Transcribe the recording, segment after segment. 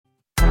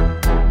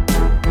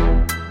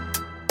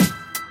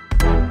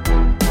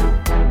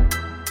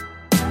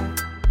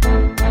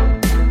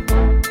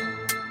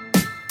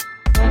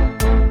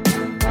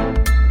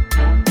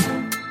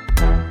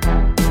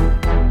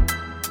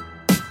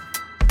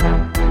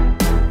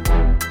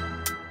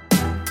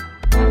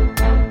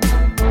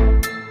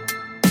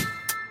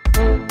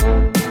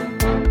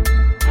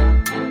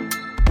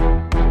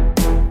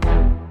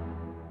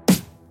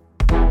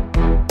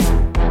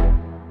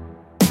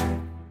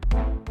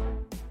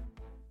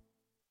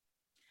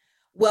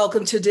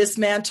Welcome to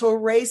Dismantle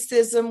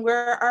Racism,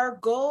 where our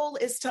goal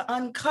is to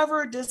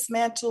uncover,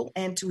 dismantle,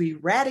 and to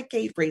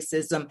eradicate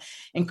racism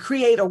and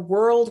create a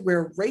world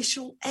where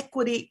racial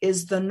equity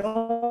is the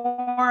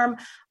norm.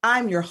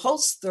 I'm your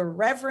host, the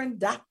Reverend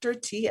Dr.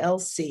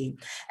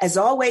 TLC. As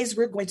always,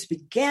 we're going to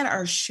begin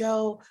our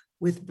show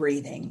with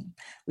breathing.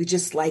 We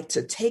just like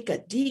to take a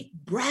deep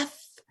breath,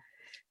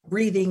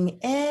 breathing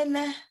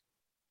in,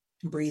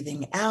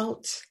 breathing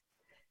out.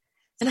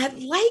 And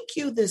I'd like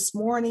you this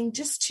morning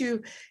just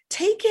to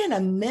take in a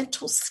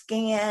mental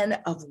scan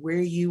of where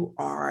you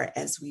are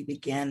as we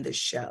begin the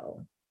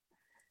show.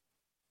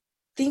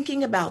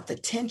 Thinking about the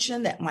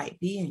tension that might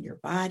be in your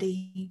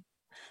body,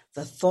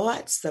 the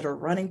thoughts that are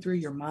running through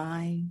your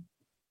mind,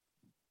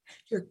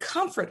 your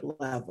comfort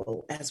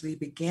level as we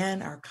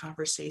begin our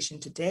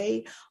conversation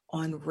today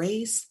on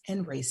race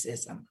and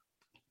racism.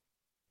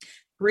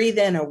 Breathe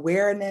in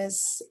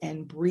awareness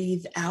and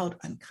breathe out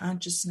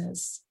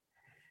unconsciousness.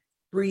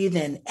 Breathe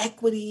in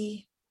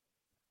equity,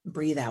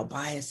 breathe out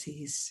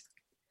biases.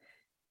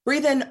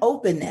 Breathe in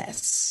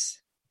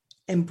openness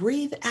and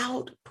breathe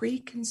out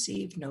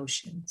preconceived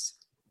notions.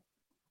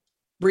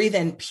 Breathe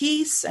in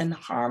peace and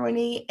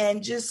harmony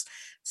and just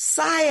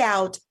sigh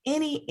out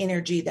any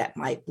energy that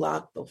might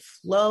block the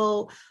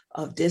flow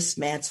of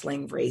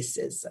dismantling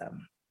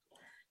racism.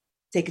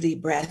 Take a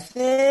deep breath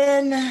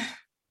in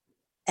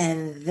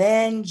and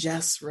then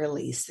just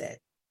release it.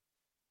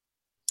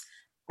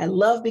 I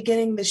love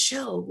beginning the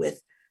show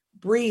with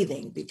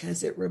breathing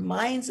because it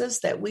reminds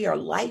us that we are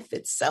life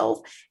itself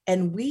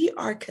and we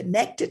are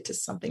connected to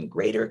something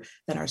greater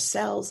than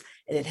ourselves.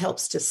 And it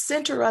helps to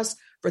center us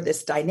for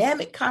this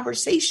dynamic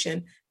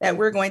conversation that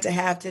we're going to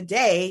have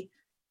today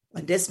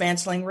on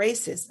dismantling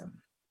racism.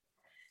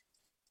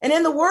 And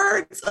in the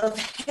words of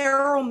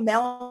Harold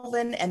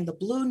Melvin and the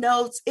Blue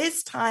Notes,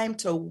 it's time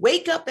to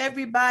wake up,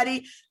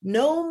 everybody.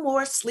 No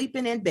more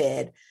sleeping in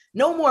bed.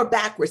 No more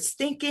backwards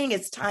thinking.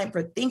 It's time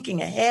for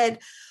thinking ahead.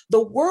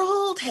 The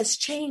world has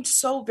changed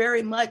so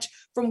very much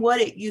from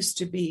what it used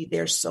to be.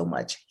 There's so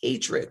much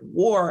hatred,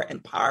 war,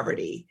 and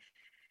poverty.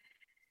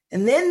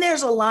 And then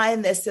there's a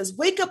line that says,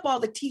 wake up all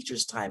the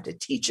teachers, time to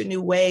teach a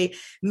new way.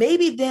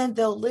 Maybe then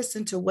they'll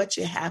listen to what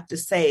you have to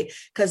say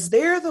because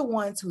they're the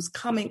ones who's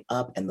coming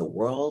up and the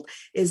world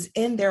is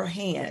in their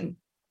hand.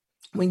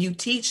 When you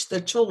teach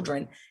the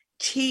children,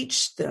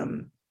 teach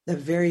them the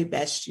very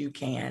best you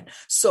can.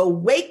 So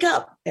wake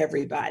up,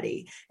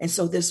 everybody. And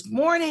so this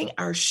morning,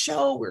 our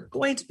show, we're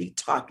going to be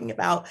talking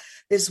about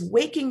this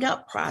waking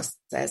up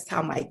process,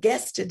 how my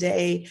guest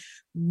today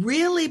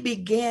really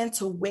began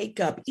to wake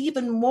up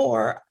even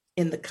more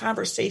in the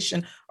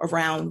conversation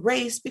around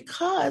race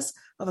because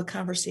of a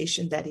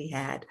conversation that he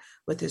had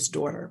with his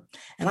daughter.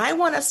 And I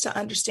want us to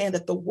understand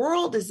that the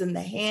world is in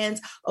the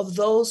hands of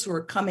those who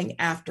are coming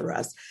after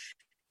us.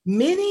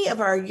 Many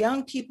of our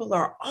young people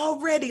are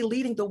already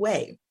leading the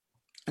way.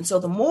 And so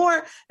the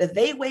more that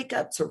they wake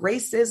up to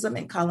racism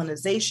and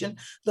colonization,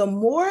 the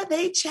more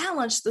they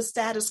challenge the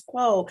status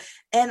quo.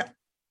 And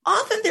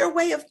often their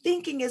way of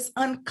thinking is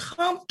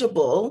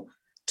uncomfortable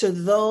to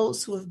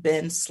those who have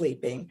been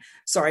sleeping.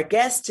 So our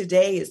guest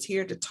today is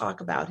here to talk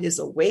about his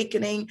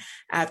awakening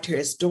after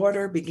his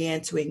daughter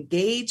began to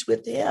engage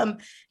with him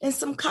in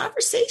some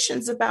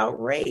conversations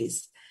about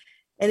race.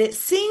 And it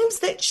seems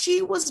that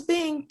she was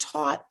being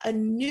taught a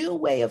new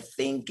way of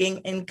thinking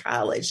in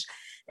college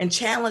and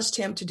challenged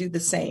him to do the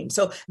same.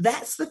 So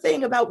that's the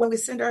thing about when we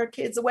send our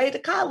kids away to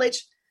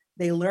college,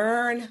 they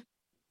learn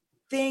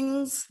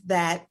things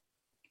that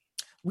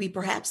we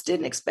perhaps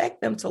didn't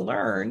expect them to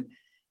learn,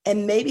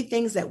 and maybe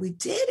things that we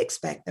did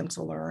expect them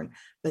to learn,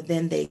 but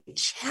then they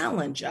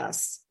challenge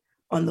us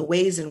on the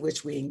ways in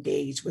which we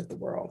engage with the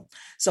world.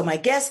 So my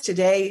guest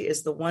today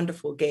is the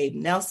wonderful Gabe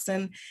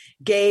Nelson.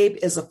 Gabe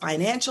is a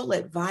financial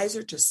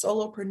advisor to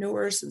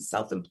solopreneurs and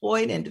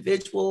self-employed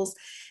individuals,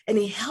 and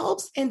he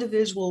helps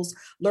individuals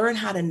learn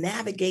how to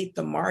navigate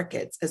the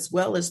markets, as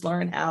well as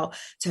learn how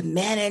to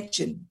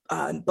manage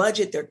and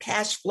budget their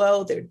cash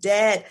flow, their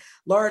debt,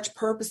 large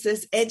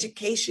purposes,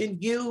 education,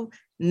 you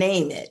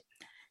name it.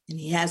 And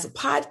he has a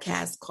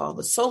podcast called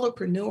the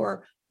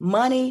Solopreneur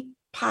Money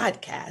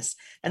Podcast.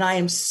 And I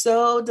am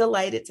so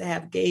delighted to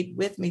have Gabe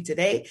with me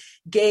today.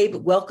 Gabe,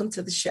 welcome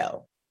to the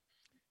show.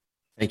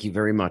 Thank you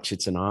very much.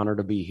 It's an honor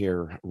to be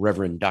here,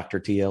 Reverend Dr.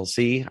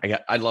 TLC.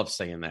 I love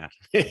saying that.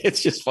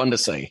 It's just fun to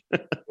say.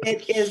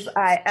 It is.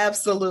 I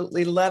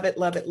absolutely love it,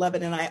 love it, love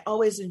it. And I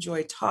always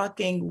enjoy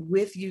talking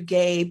with you,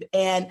 Gabe.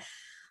 And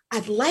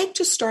I'd like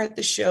to start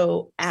the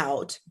show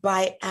out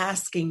by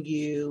asking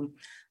you,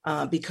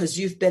 because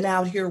you've been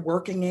out here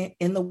working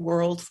in the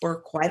world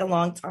for quite a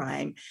long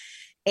time.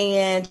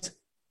 And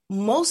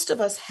most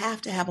of us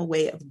have to have a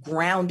way of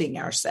grounding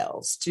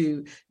ourselves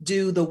to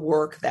do the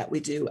work that we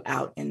do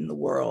out in the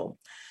world.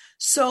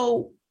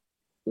 So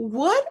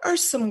what are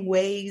some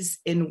ways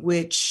in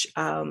which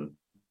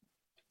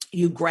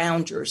you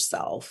ground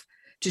yourself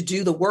to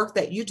do the work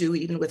that you do,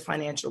 even with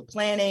financial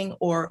planning?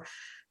 Or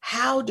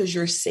how does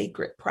your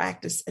sacred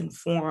practice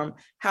inform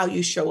how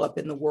you show up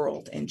in the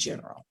world in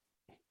general?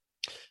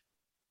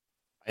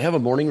 I have a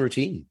morning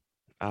routine.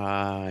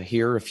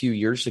 here a few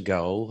years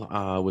ago.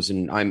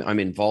 I'm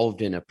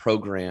involved in a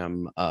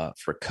program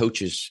for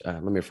coaches.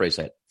 Let me rephrase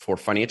that, for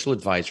financial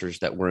advisors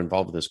that were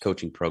involved in this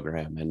coaching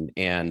program,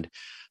 and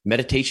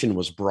meditation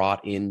was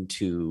brought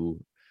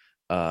into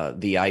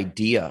the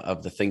idea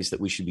of the things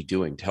that we should be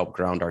doing to help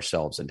ground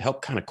ourselves and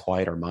help kind of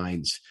quiet our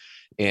minds.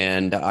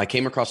 And I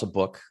came across a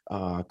book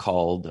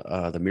called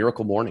The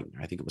Miracle Morning.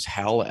 I think it was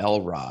Hal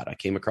Elrod. I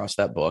came across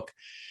that book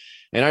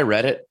and I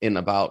read it in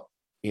about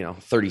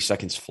 30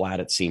 seconds flat,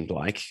 it seemed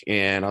like.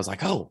 And I was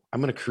like, oh,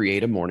 I'm going to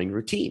create a morning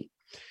routine.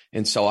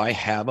 And so I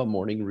have a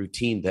morning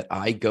routine that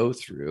I go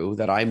through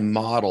that I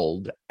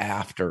modeled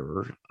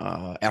after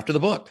the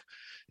book.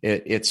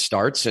 It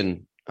starts,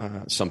 and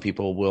some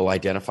people will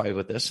identify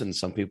with this and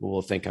some people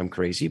will think I'm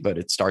crazy, but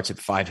it starts at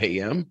 5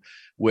 a.m.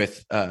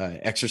 with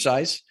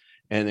exercise.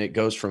 And it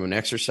goes from an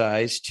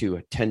exercise to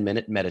a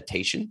 10-minute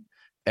meditation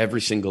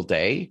every single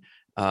day.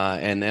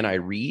 And then I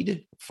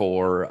read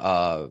for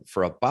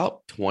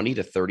about 20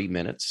 to 30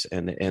 minutes.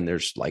 And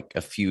there's like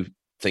a few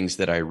things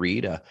that I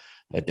read, a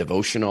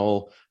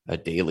devotional, a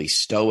daily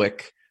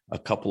stoic, a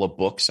couple of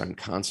books. I'm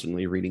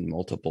constantly reading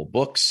multiple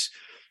books.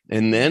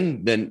 And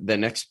then the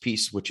next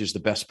piece, which is the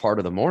best part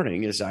of the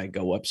morning, is I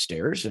go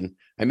upstairs and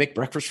I make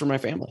breakfast for my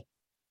family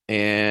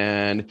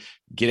and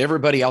get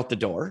everybody out the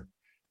door.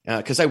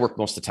 Because I work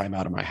most of the time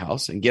out of my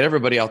house, and get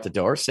everybody out the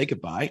door, say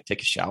goodbye,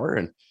 take a shower.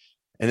 And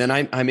then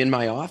I'm in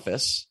my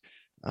office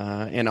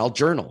and I'll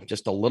journal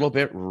just a little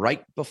bit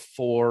right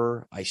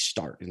before I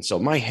start. And so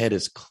my head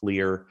is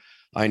clear.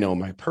 I know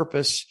my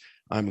purpose.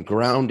 I'm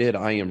grounded.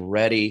 I am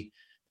ready.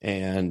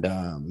 And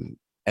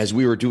as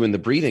we were doing the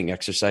breathing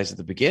exercise at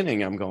the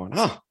beginning, I'm going,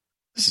 oh,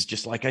 this is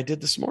just like I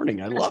did this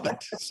morning. I love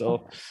it.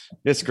 So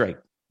it's great.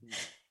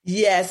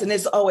 Yes. And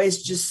it's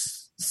always just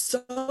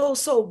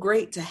so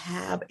great to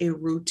have a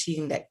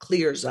routine that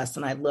clears us.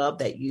 And I love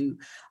that you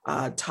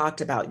talked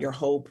about your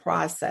whole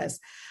process.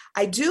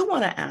 I do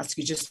want to ask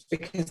you, just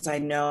because I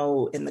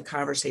know in the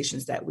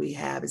conversations that we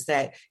have, is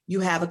that you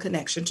have a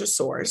connection to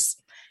source,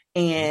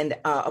 and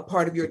a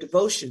part of your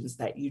devotions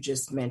that you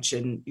just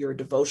mentioned, your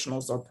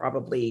devotionals are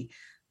probably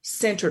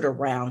centered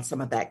around some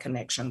of that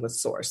connection with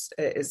source.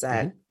 Is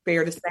that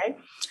fair to say?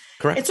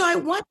 Correct. And so I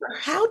wonder,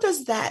 how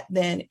does that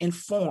then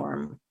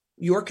inform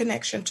your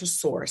connection to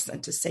source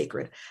and to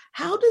sacred?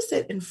 How does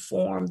it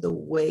inform the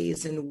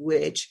ways in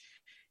which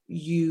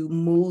you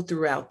move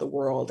throughout the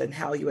world, and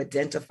how you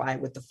identify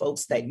with the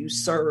folks that you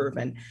serve,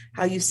 and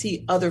how you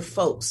see other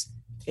folks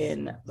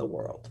in the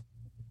world?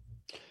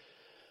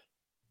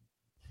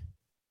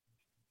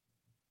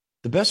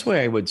 The best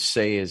way I would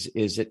say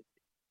is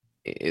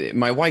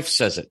my wife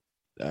says it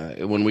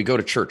when we go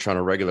to church on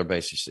a regular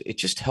basis. It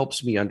just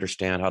helps me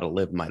understand how to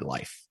live my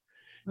life.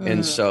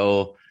 And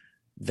so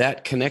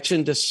that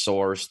connection to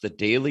source, the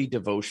daily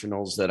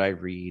devotionals that I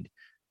read,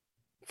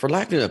 for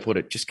lack of a better put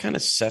it, just kind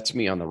of sets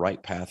me on the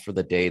right path for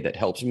the day, that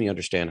helps me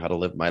understand how to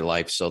live my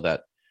life, so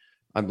that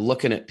I'm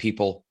looking at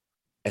people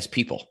as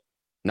people,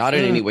 not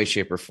in any way,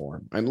 shape, or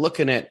form. I'm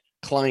looking at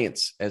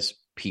clients as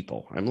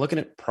people. I'm looking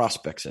at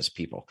prospects as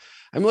people.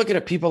 I'm looking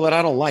at people that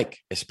I don't like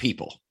as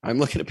people. I'm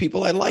looking at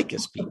people I like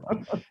as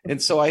people.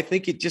 And so I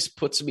think it just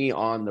puts me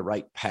on the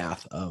right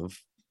path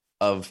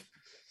of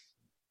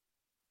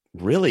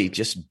really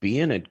just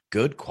being a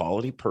good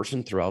quality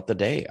person throughout the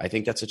day. I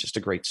think that's just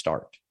a great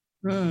start.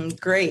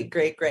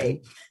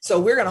 Great. So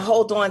we're going to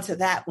hold on to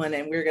that one,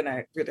 and we're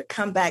going to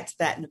come back to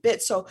that in a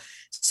bit. So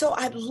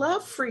I'd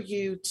love for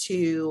you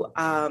to,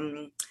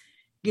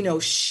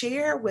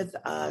 share with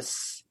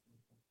us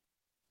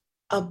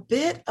a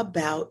bit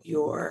about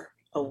your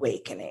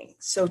awakening.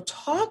 So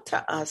talk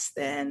to us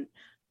then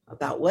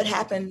about what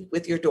happened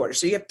with your daughter.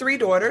 So you have 3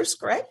 daughters,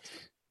 correct?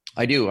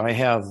 I do. I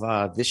have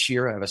this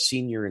year, I have a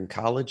senior in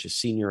college, a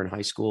senior in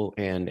high school,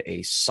 and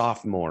a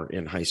sophomore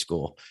in high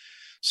school.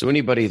 So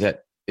anybody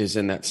that is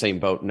in that same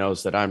boat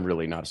knows that I'm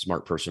really not a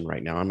smart person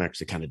right now. I'm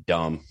actually kind of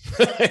dumb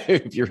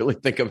if you really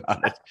think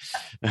about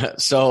it.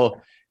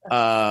 So,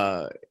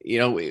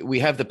 we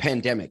have the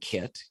pandemic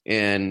hit,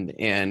 and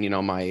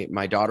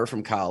my daughter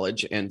from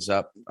college ends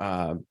up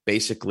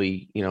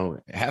basically,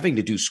 having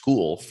to do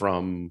school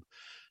from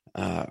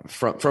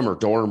her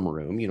dorm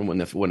room,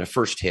 when it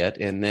first hit.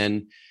 And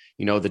then,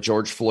 the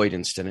George Floyd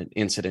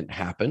incident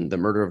happened. The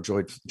murder of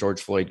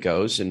George Floyd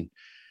goes.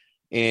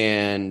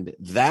 And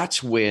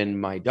that's when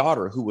my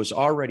daughter, who was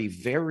already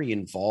very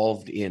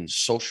involved in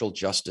social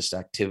justice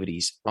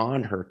activities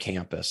on her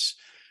campus,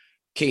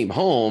 came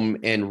home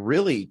and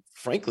really,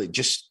 frankly,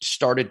 just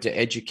started to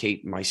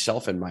educate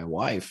myself and my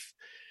wife,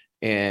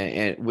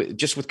 and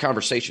just with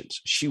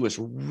conversations. She was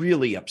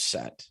really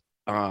upset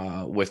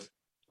with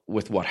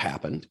what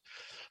happened.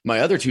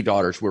 My other 2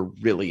 daughters were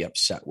really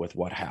upset with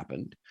what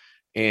happened.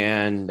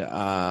 And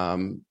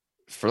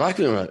for lack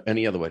of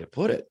any other way to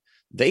put it,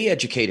 they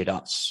educated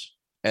us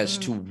as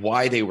to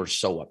why they were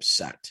so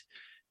upset.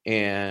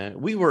 And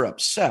we were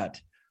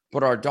upset,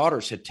 but our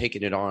daughters had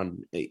taken it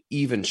on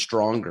even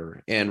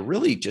stronger, and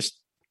really just,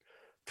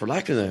 for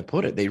lack of a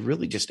put it, they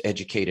really just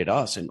educated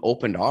us and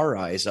opened our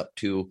eyes up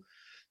to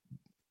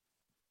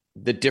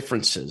the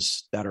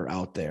differences that are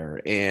out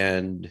there,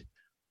 and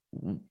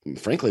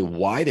frankly,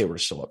 why they were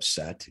so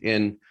upset.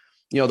 And,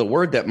 the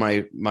word that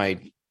my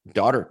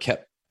daughter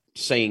kept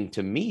saying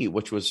to me,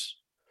 which was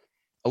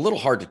a little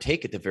hard to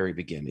take at the very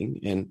beginning,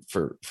 and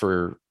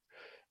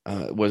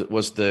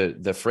was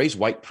the phrase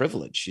white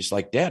privilege. She's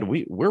like, Dad,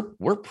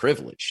 we're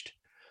privileged.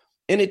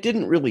 And it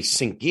didn't really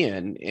sink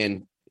in.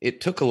 And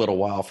it took a little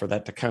while for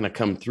that to kind of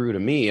come through to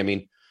me. I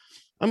mean,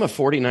 I'm a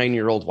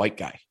 49-year-old white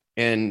guy,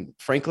 and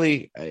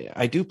frankly,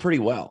 I do pretty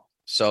well.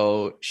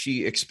 So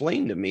she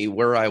explained to me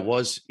where I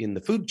was in the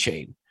food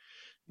chain.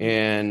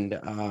 And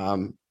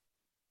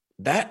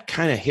that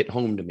kind of hit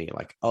home to me,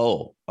 like,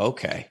 oh,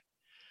 okay,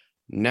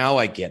 now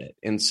I get it.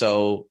 And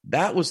so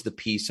that was the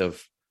piece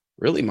of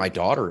really my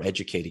daughter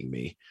educating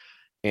me.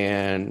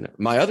 And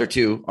my other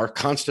two are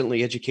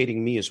constantly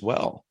educating me as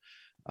well.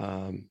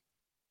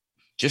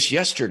 Just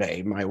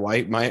yesterday, my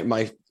wife,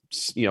 my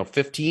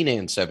 15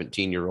 and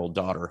 17-year-old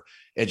daughter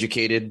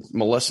educated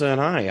Melissa and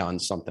I on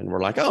something.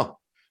 We're like, oh,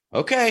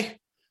 okay.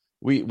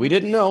 We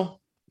didn't know.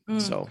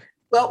 So,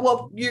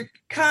 well, you're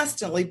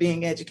constantly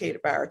being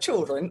educated by our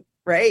children,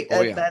 right?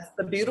 Oh, yeah. That's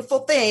the beautiful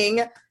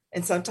thing.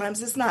 And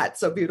sometimes it's not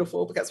so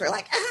beautiful because we're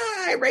like,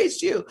 I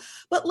raised you.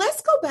 But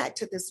let's go back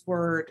to this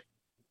word,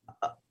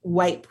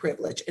 white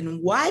privilege,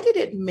 and why did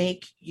it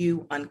make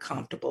you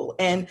uncomfortable?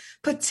 And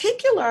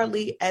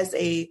particularly as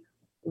a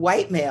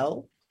white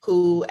male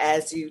who,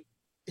 as you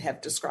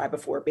have described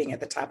before, being at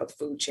the top of the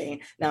food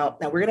chain. Now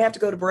we're going to have to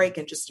go to break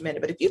in just a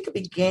minute, but if you could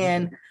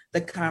begin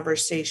the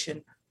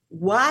conversation,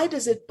 why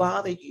does it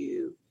bother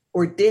you,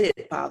 or did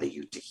it bother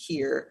you to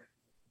hear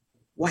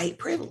white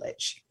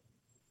privilege?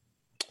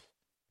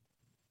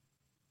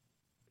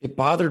 It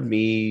bothered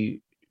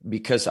me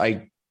because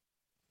I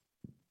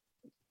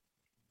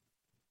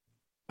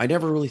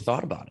never really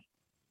thought about it.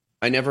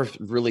 I never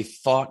really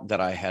thought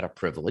that I had a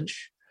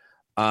privilege.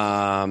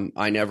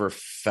 I never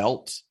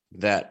felt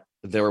that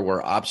there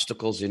were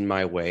obstacles in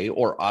my way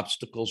or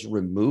obstacles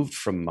removed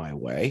from my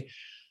way.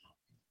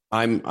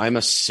 I'm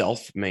a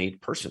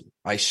self-made person.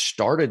 I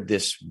started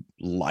this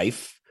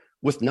life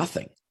with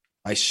nothing.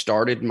 I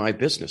started my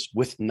business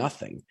with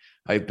nothing.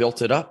 I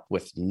built it up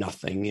with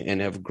nothing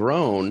and have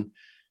grown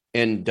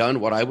and done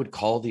what I would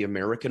call the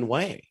American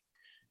way.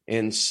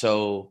 And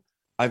so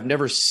I've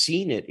never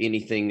seen it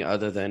anything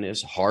other than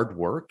as hard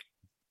work,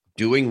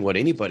 doing what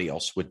anybody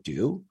else would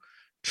do,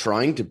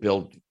 trying to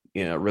build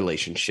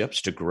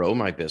relationships, to grow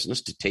my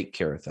business, to take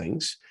care of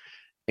things,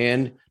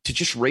 and to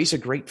just raise a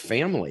great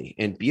family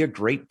and be a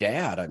great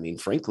dad. I mean,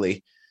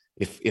 frankly,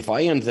 if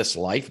I end this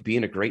life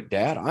being a great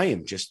dad, I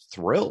am just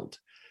thrilled.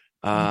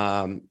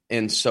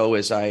 And so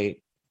as I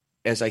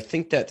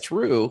think that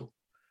through,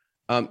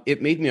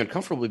 it made me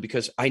uncomfortable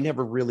because I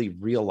never really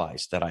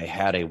realized that I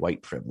had a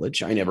white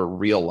privilege. I never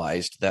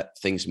realized that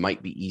things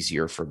might be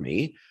easier for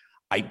me.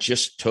 I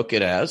just took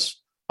it as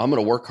I'm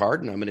going to work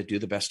hard and I'm going to do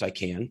the best I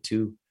can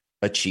to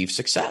achieve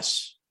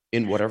success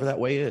in whatever that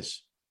way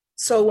is.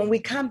 So when we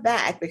come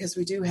back, because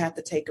we do have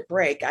to take a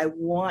break, I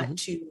want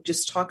to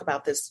just talk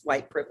about this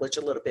white privilege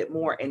a little bit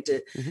more and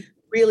to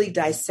really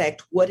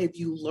dissect what have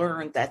you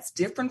learned that's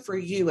different for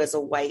you as a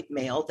white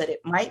male that it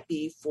might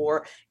be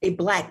for a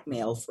Black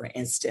male, for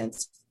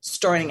instance,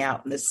 starting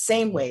out in the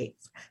same way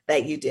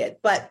that you did.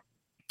 But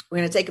we're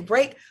going to take a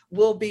break.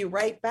 We'll be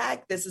right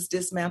back. This is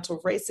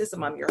Dismantle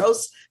Racism. I'm your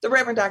host, the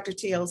Reverend Dr.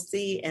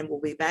 TLC, and we'll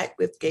be back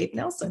with Gabe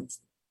Nelson.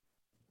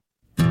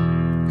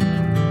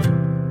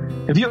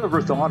 Have you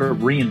ever thought of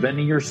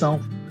reinventing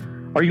yourself?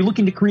 Are you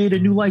looking to create a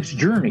new life's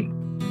journey?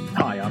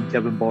 Hi, I'm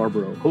Kevin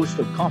Barbaro, host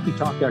of Coffee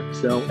Talk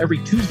XL every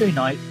Tuesday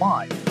night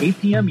live,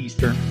 8 p.m.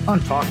 Eastern on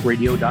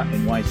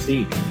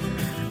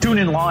talkradio.nyc. Tune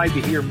in live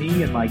to hear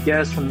me and my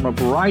guests from a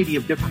variety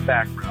of different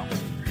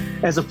backgrounds.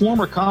 As a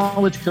former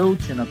college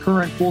coach and a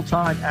current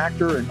full-time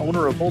actor and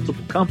owner of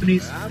multiple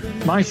companies,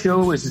 my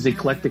show is as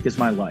eclectic as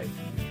my life.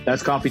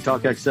 That's Coffee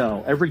Talk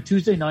XL every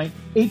Tuesday night,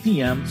 8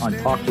 p.m. on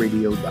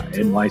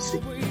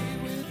talkradio.nyc.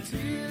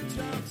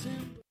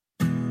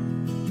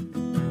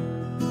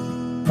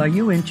 Are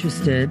you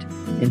interested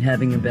in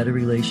having a better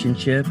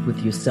relationship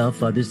with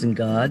yourself, others, and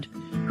God?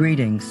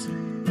 Greetings.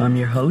 I'm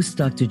your host,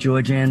 Dr.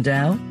 George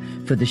Andow,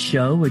 for the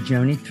show A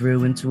Journey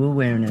Through into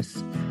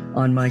Awareness.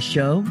 On my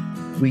show,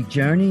 we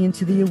journey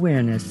into the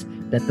awareness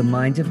that the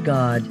mind of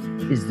God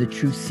is the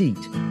true seat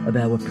of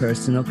our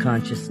personal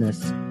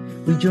consciousness.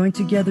 We join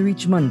together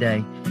each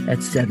Monday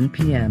at 7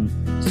 p.m.,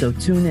 so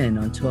tune in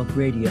on Talk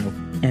Radio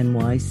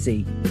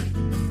NYC.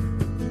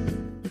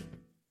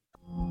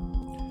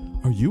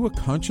 Are you a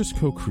conscious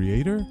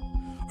co-creator?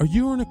 Are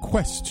you on a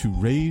quest to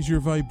raise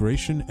your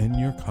vibration and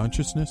your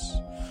consciousness?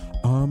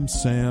 I'm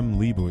Sam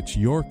Leibowitz,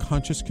 your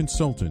conscious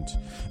consultant,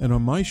 and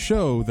on my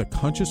show, The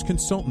Conscious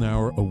Consultant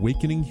Hour,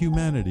 Awakening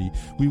Humanity,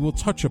 we will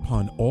touch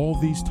upon all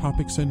these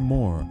topics and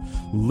more.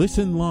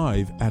 Listen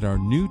live at our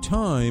new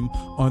time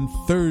on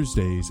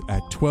Thursdays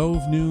at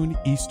 12 noon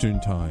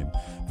Eastern Time.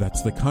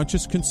 That's The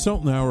Conscious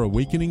Consultant Hour,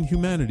 Awakening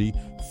Humanity,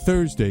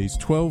 Thursdays,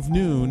 12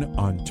 noon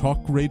on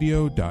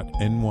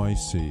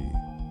talkradio.nyc.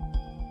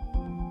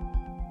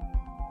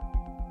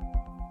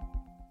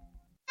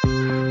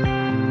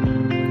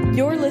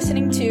 You're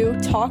listening to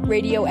Talk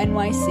Radio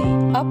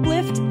NYC.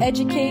 Uplift,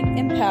 educate,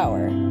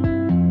 empower.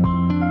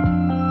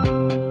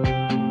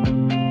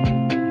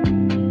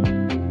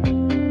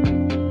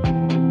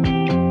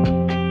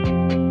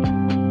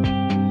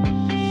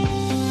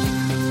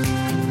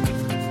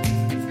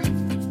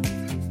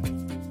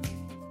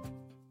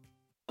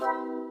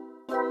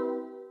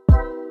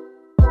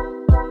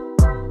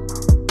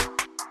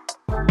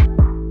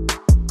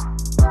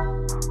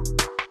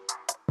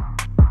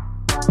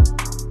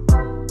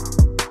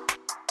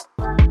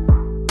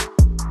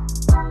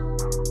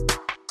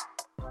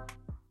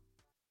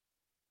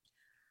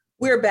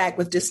 We're back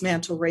with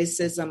Dismantle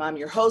Racism. I'm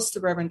your host, the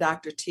Reverend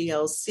Dr.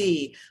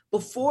 TLC.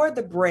 Before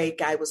the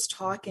break, I was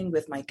talking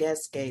with my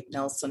guest, Gabe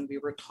Nelson. We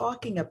were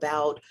talking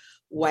about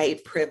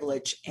white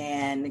privilege.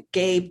 And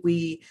Gabe,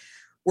 we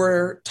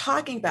were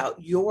talking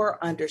about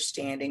your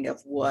understanding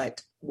of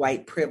what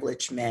white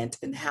privilege meant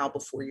and how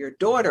before your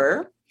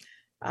daughter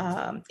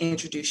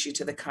introduced you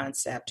to the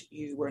concept,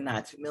 you were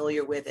not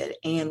familiar with it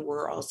and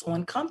were also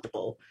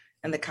uncomfortable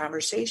in the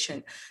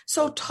conversation.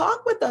 So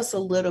talk with us a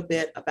little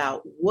bit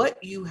about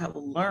what you have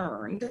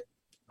learned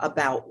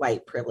about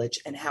white privilege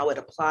and how it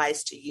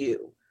applies to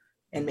you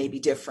and maybe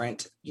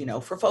different,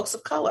 for folks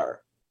of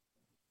color.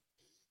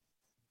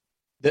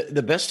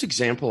 The best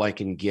example I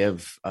can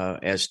give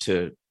as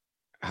to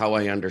how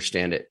I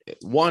understand it,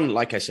 one,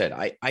 like I said,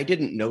 I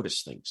didn't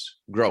notice things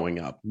growing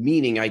up,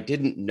 meaning I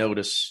didn't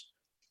notice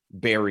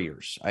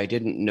barriers. I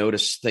didn't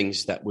notice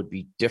things that would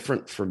be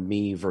different from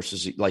me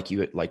versus like you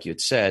had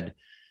said,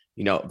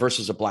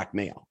 versus a Black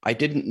male. I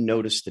didn't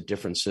notice the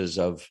differences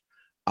of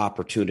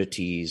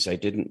opportunities. I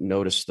didn't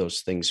notice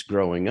those things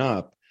growing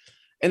up.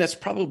 And that's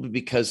probably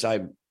because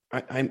I'm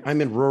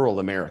in rural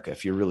America,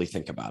 if you really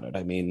think about it.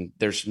 I mean,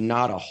 there's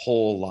not a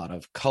whole lot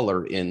of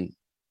color in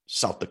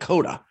South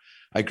Dakota.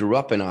 I grew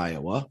up in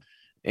Iowa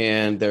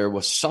and there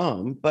was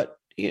some, but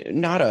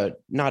not a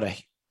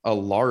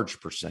large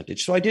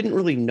percentage. So I didn't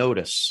really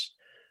notice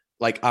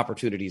like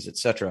opportunities, et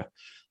cetera.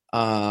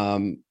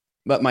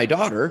 But my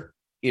daughter,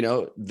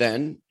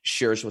 then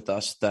shares with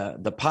us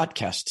the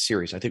podcast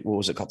series. I think, what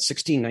was it called?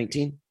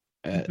 1619,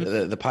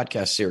 the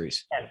podcast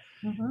series.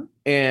 Mm-hmm.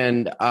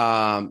 And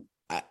I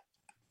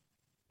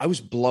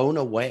was blown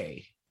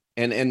away.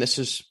 And this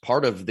is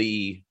part of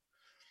the,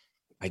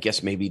 I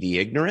guess, maybe the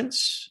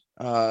ignorance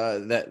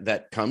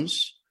that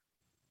comes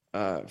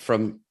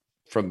from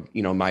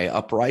my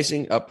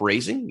upraising,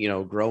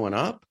 growing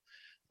up,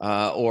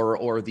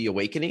 or the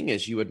awakening,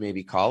 as you would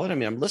maybe call it. I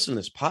mean, I'm listening to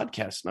this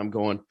podcast and I'm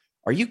going,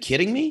 are you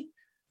kidding me?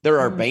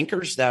 There are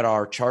bankers that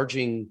are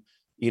charging,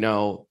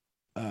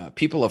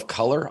 people of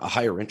color a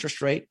higher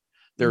interest rate.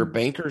 There are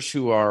bankers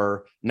who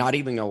are not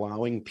even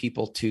allowing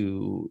people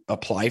to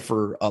apply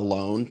for a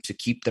loan to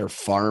keep their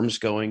farms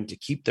going, to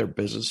keep their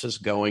businesses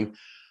going.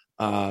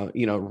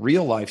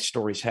 Real life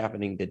stories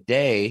happening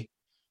today.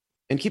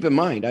 And keep in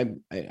mind,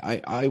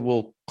 I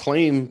will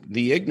claim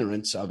the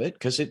ignorance of it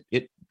because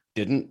it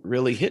didn't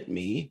really hit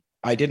me.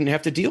 I didn't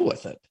have to deal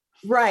with it.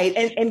 Right.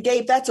 And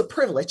Gabe, that's a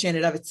privilege in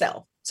and of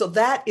itself. So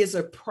that is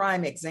a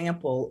prime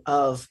example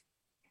of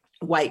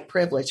white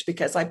privilege,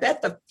 because I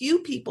bet the few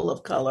people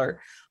of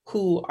color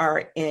who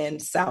are in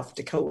South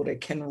Dakota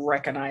can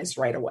recognize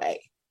right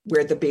away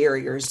where the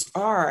barriers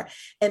are.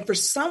 And for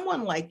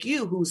someone like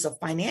you, who's a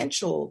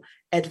financial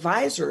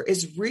advisor,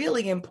 is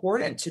really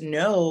important to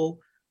know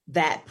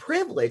that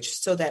privilege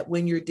so that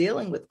when you're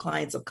dealing with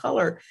clients of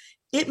color,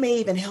 it may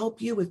even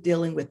help you with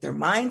dealing with their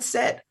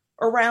mindset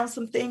around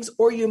some things,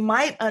 or you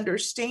might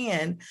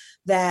understand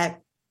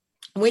that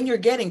when you're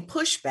getting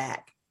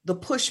pushback, the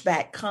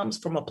pushback comes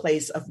from a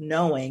place of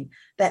knowing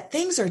that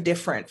things are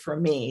different for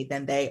me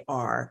than they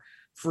are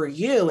for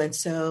you. And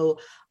so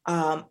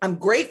I'm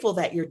grateful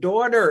that your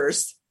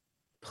daughters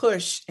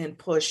push and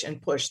push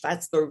and push.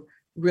 That's the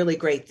really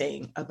great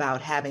thing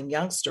about having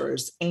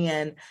youngsters.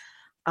 And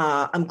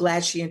I'm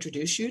glad she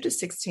introduced you to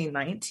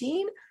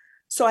 1619.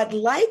 So I'd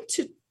like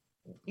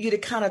you to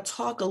kind of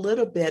talk a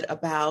little bit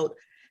about,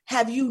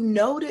 have you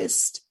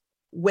noticed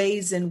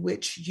ways in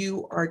which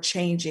you are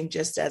changing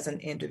just as an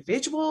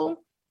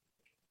individual?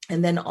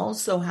 And then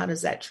also, how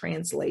does that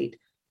translate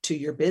to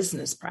your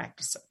business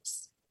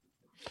practices?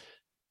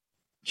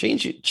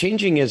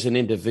 Changing as an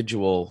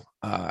individual,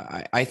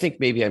 I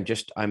think maybe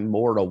I'm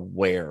more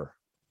aware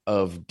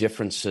of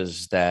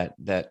differences that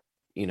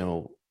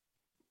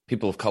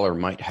people of color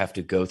might have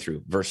to go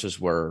through versus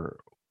where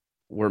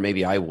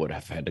maybe I would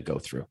have had to go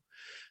through.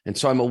 And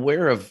so I'm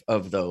aware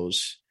of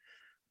those.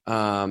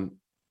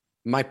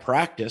 My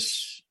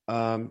practice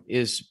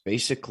is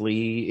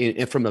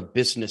basically, from a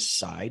business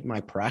side, my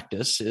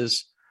practice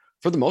is,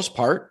 for the most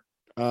part,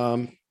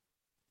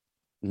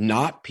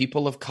 not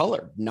people of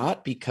color,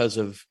 not because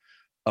of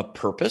a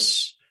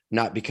purpose,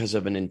 not because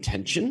of an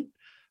intention,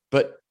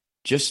 but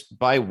just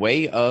by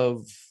way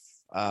of,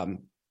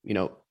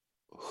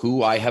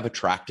 who I have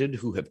attracted,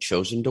 who have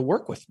chosen to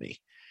work with me,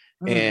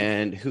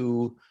 and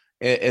who,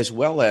 as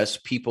well as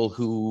people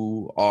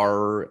who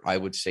are, I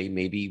would say,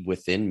 maybe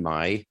within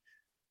my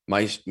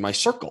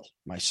circle,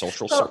 my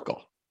social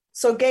circle.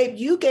 So Gabe,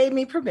 you gave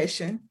me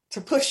permission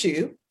to push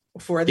you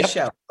for the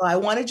show. So I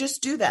want to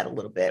just do that a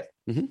little bit.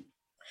 Mm-hmm.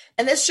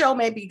 And this show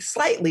may be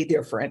slightly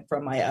different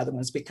from my other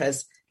ones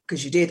because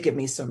you did give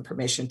me some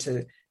permission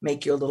to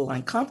make you a little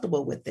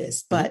uncomfortable with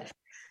this. But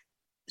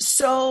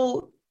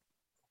so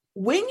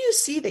when you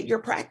see that your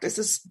practice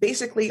is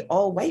basically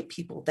all white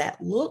people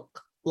that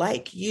look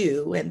like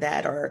you and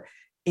that are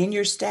in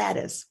your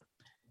status,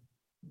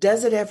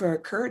 does it ever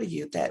occur to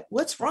you that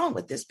what's wrong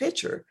with this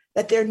picture?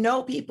 That there are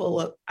no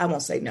people, I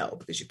won't say no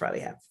because you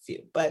probably have a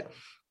few, but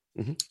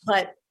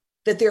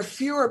that there are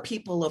fewer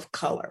people of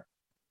color,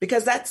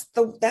 because that's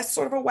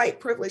sort of a white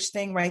privilege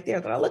thing right there,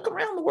 that I look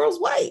around, the world's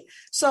white.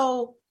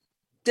 So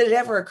did it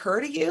ever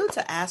occur to you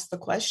to ask the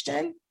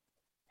question,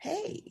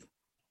 hey,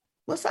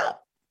 what's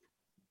up?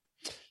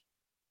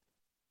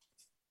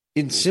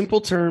 In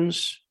simple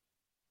terms,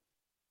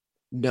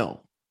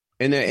 no.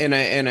 And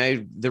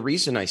the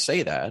reason I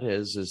say that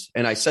is,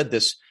 and I said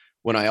this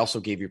when I also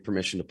gave you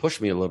permission to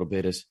push me a little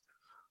bit, is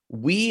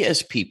we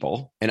as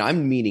people, and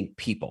I'm meaning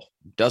people,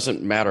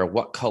 doesn't matter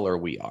what color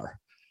we are,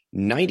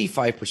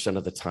 95%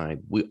 of the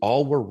time,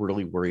 all we're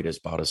really worried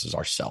about is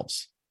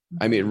ourselves.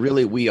 I mean,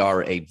 really, we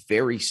are a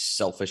very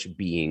selfish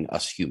being,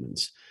 us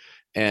humans.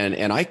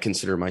 And I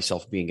consider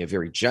myself being a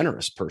very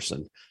generous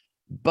person,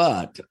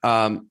 but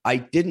I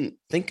didn't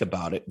think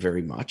about it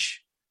very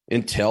much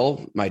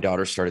until my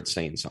daughter started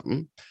saying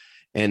something.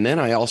 And then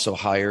I also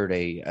hired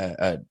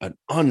an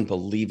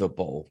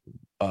unbelievable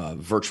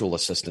virtual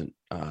assistant.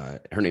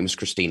 Her name is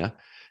Christina.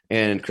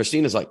 And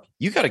Christina's like,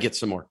 you got to get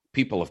some more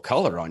people of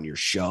color on your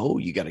show.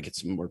 You got to get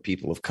some more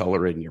people of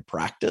color in your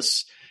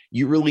practice.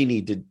 You really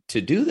need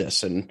to do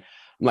this. And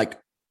I'm like,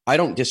 I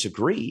don't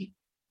disagree.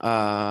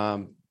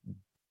 But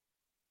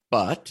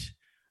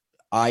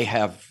I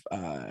have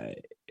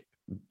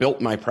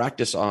built my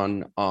practice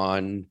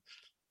on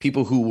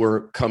people who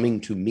were coming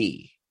to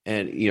me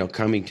and,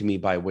 coming to me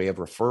by way of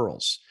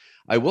referrals.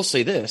 I will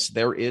say this,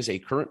 there is a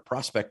current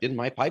prospect in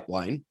my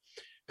pipeline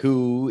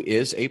who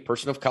is a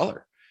person of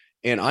color.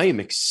 And I am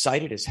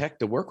excited as heck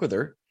to work with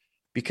her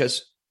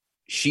because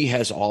she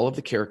has all of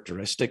the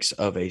characteristics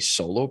of a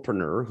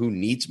solopreneur who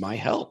needs my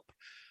help.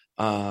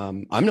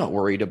 I'm not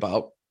worried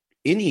about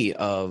any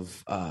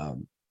of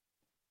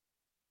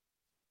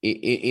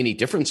any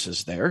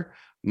differences there.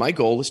 My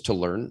goal is to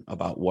learn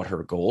about what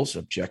her goals,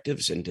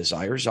 objectives, and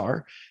desires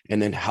are,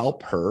 and then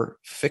help her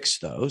fix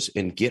those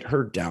and get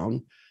her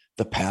down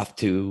the path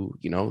to,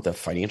 the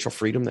financial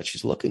freedom that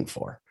she's looking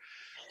for.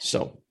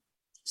 So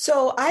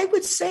I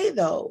would say,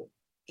 though,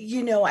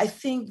 I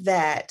think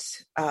that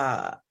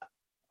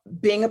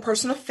being a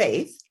person of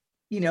faith,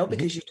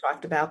 because you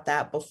talked about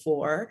that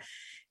before,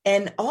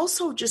 and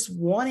also just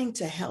wanting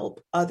to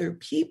help other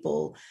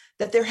people,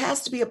 that there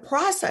has to be a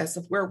process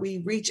of where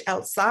we reach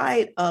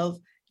outside of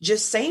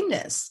just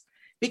sameness.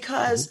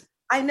 Because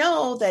I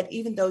know that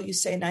even though you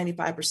say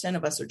 95%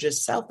 of us are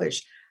just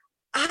selfish,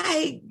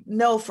 I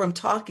know from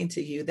talking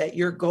to you that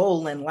your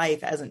goal in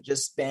life hasn't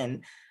just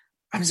been,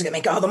 I'm just going to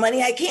make all the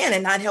money I can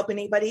and not help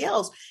anybody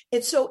else.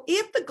 And so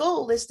if the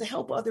goal is to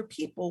help other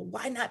people,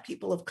 why not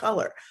people of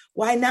color?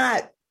 Why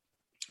not,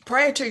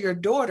 prior to your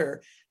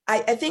daughter?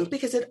 I think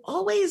because it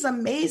always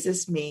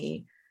amazes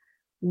me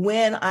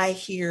when I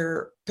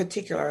hear,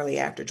 particularly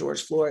after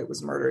George Floyd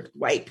was murdered,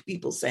 white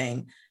people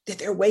saying that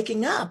they're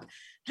waking up.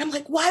 And I'm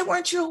like, why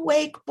weren't you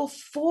awake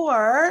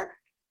before?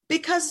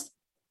 Because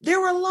there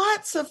were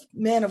lots of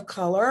men of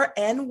color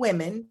and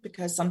women,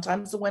 because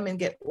sometimes the women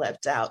get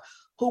left out,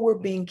 who were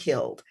being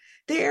killed.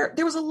 There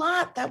was a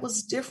lot that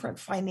was different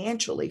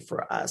financially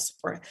for us,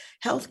 for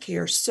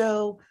healthcare.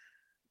 So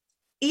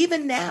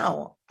even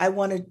now, I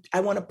want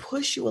to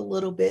push you a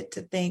little bit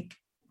to think,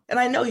 and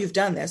I know you've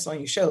done this on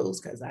your shows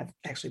because I've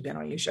actually been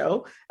on your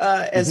show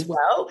as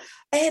well.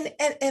 And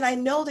I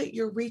know that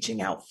you're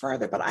reaching out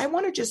further, but I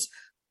want to just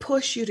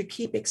push you to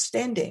keep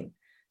extending,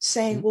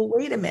 saying, well,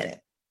 wait a minute.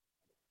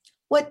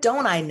 What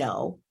don't I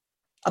know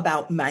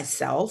about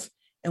myself?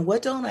 And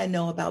what don't I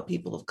know about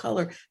people of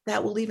color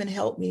that will even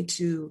help me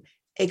to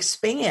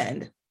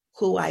expand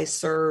who I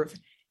serve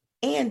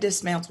and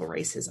dismantle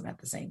racism at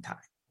the same time,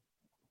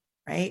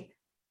 right?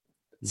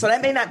 So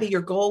that may not be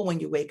your goal when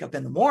you wake up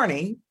in the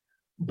morning,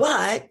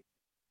 but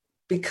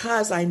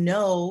because I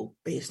know,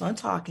 based on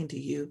talking to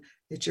you,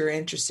 that you're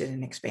interested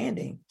in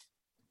expanding,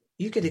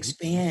 you could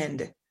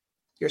expand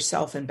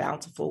yourself in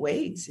bountiful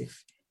ways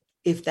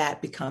if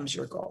that becomes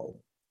your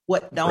goal.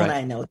 What don't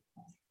I know?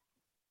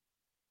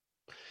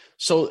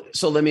 So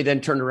let me then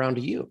turn around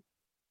to you.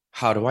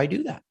 How do I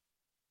do that?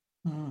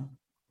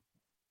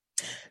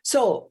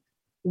 So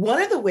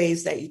one of the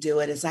ways that you do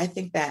it is, I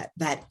think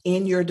that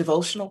in your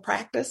devotional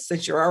practice,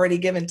 since you're already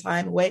giving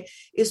time away,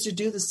 is to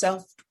do the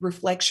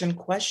self-reflection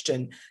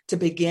question, to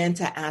begin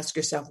to ask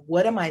yourself,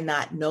 what am I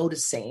not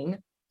noticing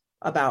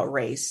about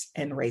race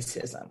and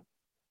racism?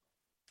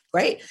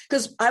 Right?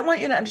 Because I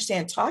want you to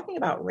understand, talking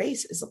about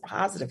race is a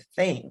positive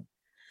thing.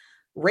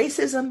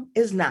 Racism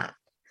is not.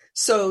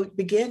 So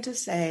begin to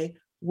say,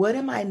 what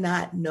am I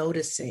not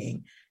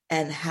noticing?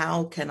 And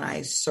how can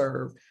I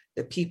serve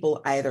the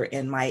people either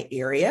in my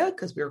area,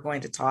 because we're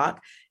going to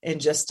talk in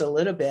just a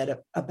little bit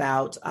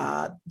about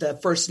the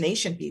First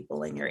Nation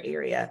people in your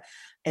area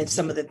and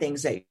some of the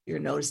things that you're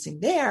noticing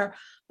there.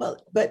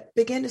 But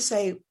begin to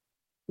say,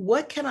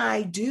 what can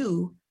I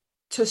do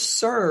to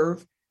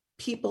serve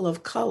people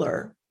of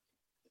color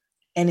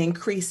and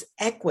increase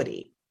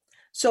equity?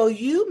 So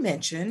you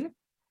mentioned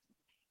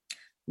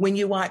when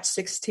you watched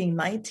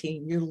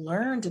 1619, you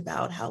learned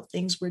about how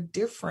things were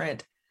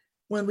different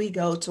when we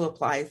go to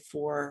apply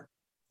for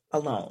a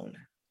loan.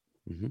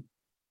 Mm-hmm.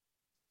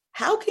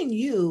 How can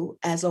you,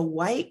 as a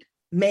white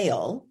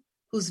male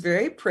who's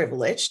very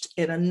privileged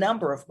in a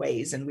number of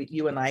ways, and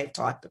you and I have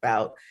talked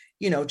about,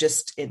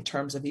 just in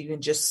terms of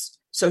even just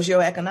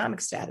socioeconomic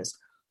status,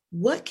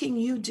 what can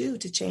you do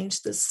to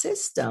change the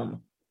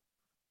system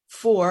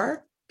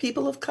for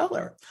people of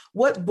color?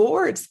 What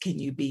boards can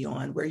you be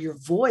on where your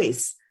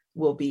voice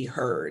will be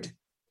heard?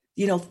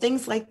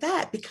 Things like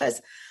that.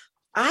 Because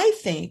I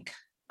think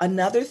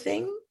another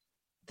thing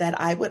that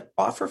I would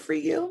offer for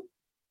you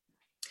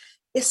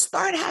is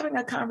start having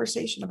a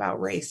conversation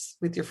about race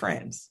with your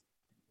friends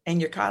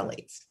and your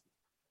colleagues.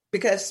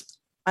 Because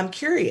I'm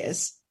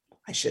curious,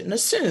 I shouldn't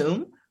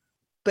assume,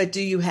 but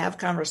do you have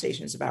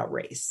conversations about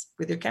race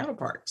with your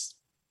counterparts?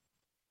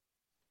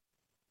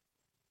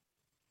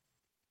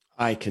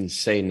 I can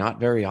say not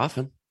very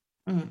often.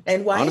 Mm-hmm.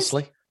 And why?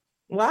 Honestly.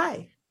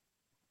 Why?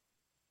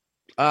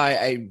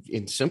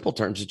 In simple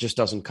terms, it just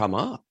doesn't come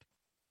up.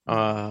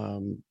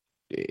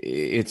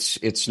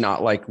 It's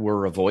not like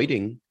we're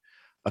avoiding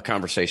a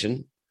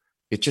conversation.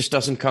 It just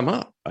doesn't come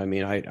up. I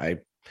mean, I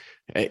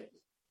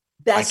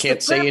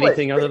can't say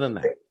anything other than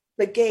that.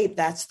 But Gabe,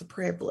 that's the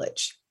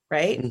privilege,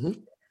 right? Mm-hmm.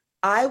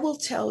 I will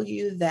tell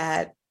you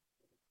that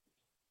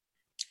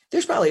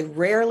there's probably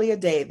rarely a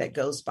day that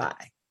goes by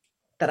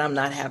that I'm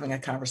not having a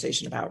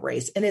conversation about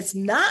race. And it's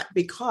not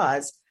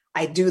because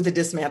I do the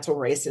Dismantle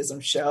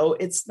Racism show.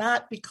 It's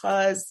not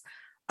because,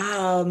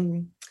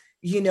 I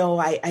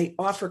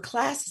offer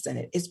classes in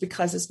it. It's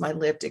because it's my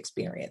lived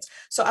experience.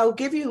 So I'll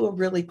give you a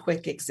really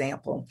quick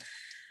example.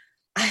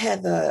 I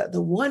had the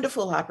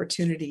wonderful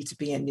opportunity to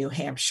be in New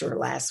Hampshire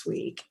last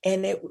week.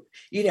 And it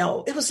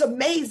was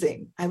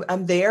amazing.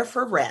 I'm there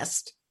for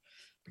rest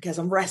because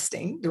I'm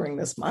resting during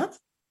this month.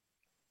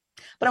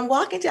 But I'm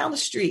walking down the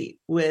street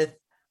with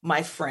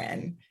my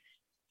friend.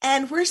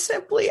 And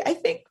I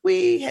think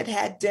we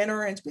had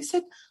dinner and we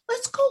said,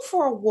 let's go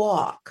for a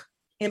walk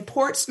in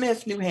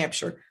Portsmouth, New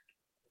Hampshire.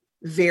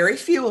 Very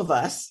few of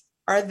us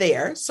are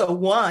there. So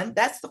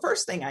that's the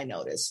first thing I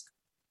noticed.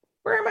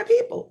 Where are my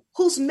people?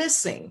 Who's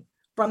missing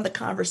from the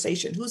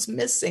conversation? Who's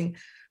missing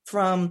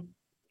from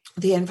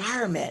the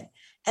environment?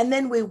 And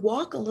then we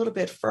walk a little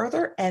bit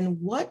further,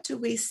 and what do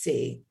we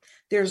see?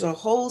 There's a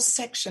whole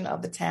section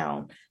of the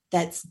town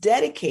that's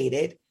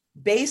dedicated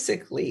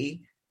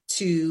basically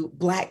to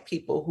Black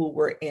people who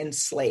were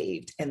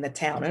enslaved in the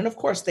town. And of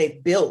course,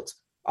 they've built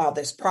all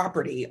this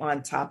property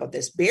on top of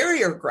this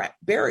burial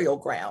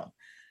ground.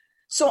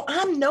 So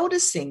I'm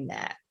noticing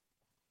that.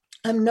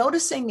 I'm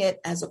noticing it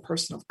as a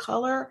person of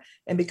color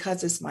and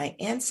because it's my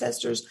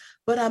ancestors,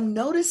 but I'm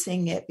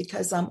noticing it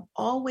because I'm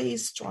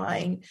always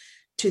trying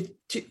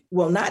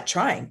not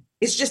trying,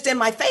 it's just in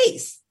my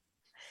face.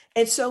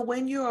 And so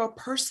when you're a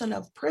person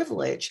of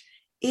privilege,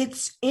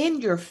 it's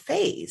in your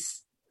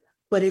face,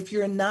 but if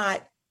you're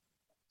not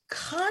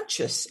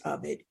conscious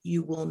of it,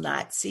 you will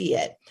not see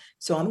it.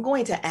 So I'm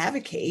going to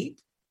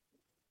advocate,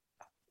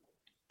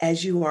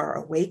 as you are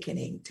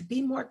awakening, to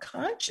be more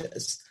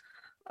conscious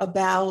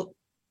about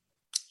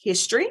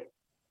history,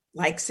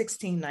 like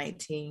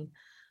 1619,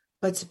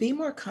 but to be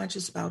more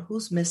conscious about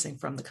who's missing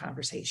from the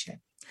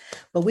conversation.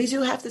 But we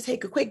do have to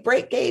take a quick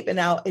break, Gabe. And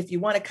now, if you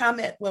want to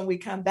comment when we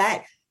come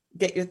back,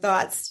 get your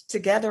thoughts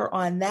together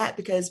on that,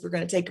 because we're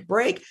going to take a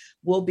break.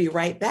 We'll be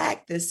right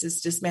back. This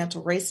is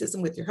Dismantle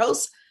Racism with your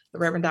host, the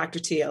Reverend Dr.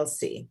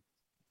 TLC.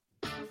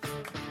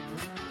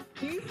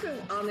 Do you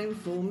feel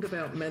uninformed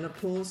about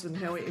menopause and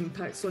how it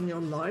impacts on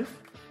your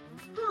life?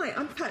 Hi,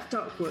 I'm Pat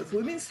Duckworth,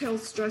 women's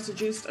health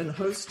strategist and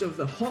host of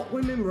the Hot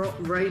Women Rock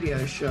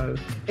radio show,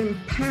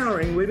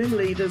 empowering women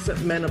leaders at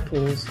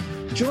menopause.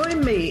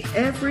 Join me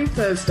every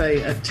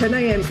Thursday at 10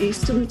 a.m.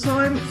 Eastern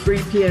Time,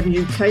 3 p.m.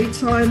 UK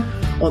time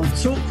on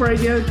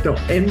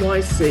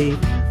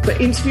talkradio.nyc for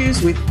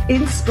interviews with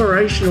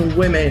inspirational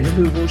women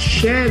who will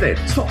share their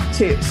top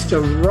tips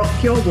to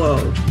rock your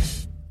world.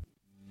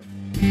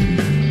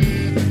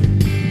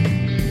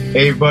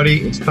 Hey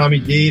everybody, it's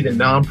Tommy D, the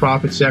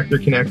nonprofit sector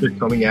connector,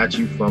 coming at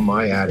you from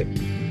my attic.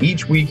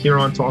 Each week here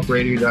on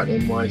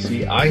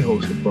talkradio.nyc, I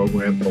host a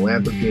program,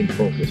 Philanthropy in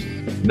Focus.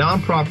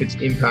 Nonprofits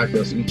impact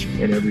us each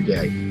and every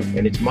day,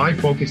 and it's my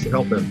focus to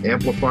help them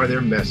amplify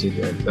their message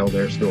and tell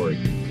their story.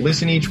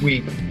 Listen each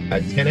week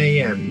at 10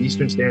 a.m.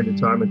 Eastern Standard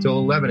Time until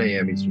 11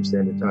 a.m. Eastern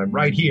Standard Time,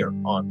 right here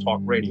on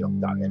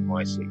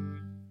talkradio.nyc.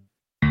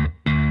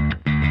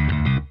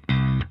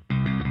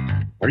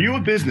 Are you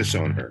a business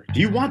owner? Do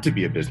you want to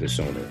be a business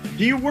owner?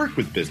 Do you work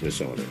with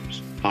business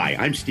owners? Hi,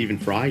 I'm Stephen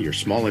Fry, your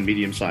small and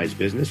medium-sized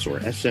business or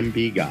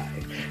SMB guy,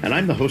 and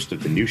I'm the host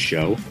of the new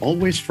show,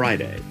 Always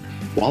Friday.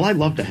 While I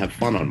love to have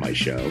fun on my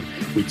show,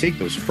 we take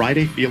those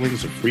Friday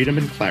feelings of freedom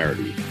and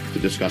clarity to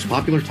discuss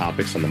popular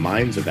topics on the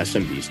minds of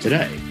SMBs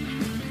today.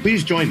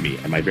 Please join me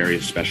and my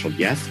various special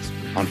guests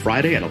on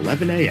Friday at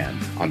 11 a.m.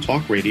 on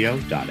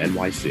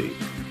talkradio.nyc.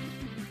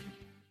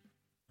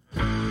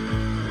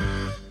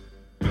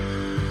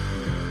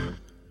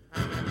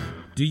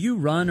 Do you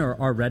run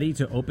or are ready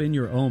to open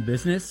your own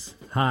business?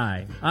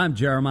 Hi, I'm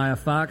Jeremiah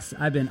Fox.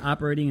 I've been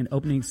operating and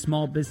opening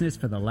small business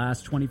for the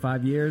last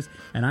 25 years,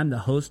 and I'm the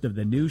host of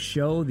the new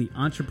show, The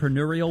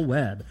Entrepreneurial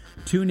Web.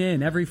 Tune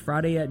in every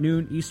Friday at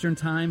noon Eastern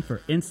Time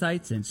for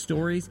insights and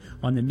stories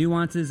on the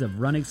nuances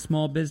of running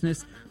small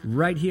business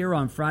right here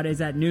on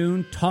Fridays at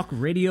noon,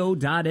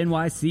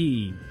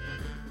 talkradio.nyc.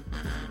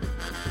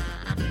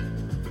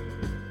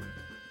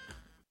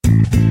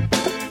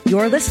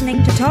 You're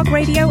listening to Talk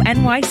Radio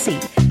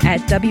NYC at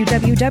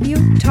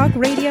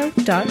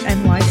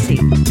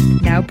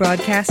www.talkradio.nyc. Now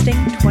broadcasting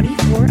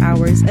 24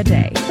 hours a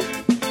day.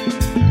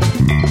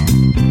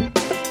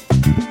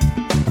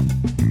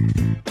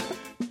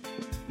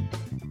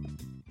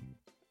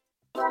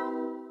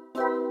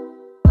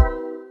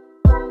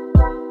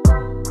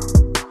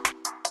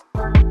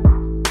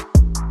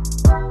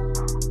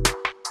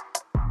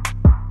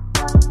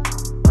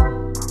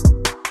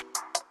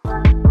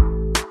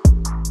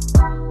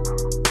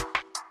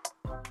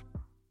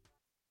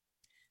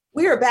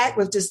 We are back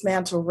with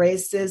Dismantle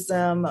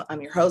Racism.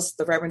 I'm your host,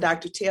 the Reverend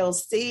Dr.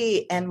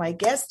 TLC, and my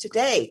guest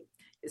today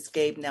is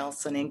Gabe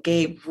Nelson. And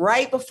Gabe,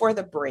 right before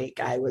the break,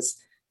 I was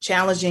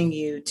challenging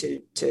you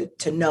to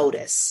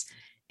notice.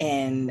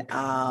 And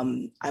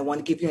I want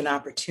to give you an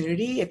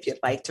opportunity, if you'd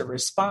like to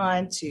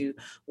respond to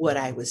what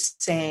I was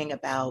saying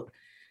about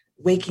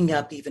waking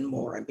up even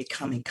more and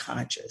becoming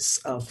conscious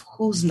of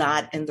who's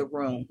not in the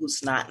room,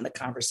 who's not in the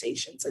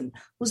conversations, and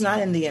who's not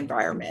in the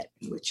environment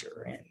in which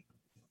you're in.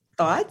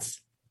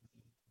 Thoughts?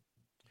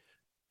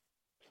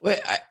 Well,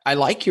 I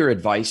like your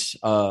advice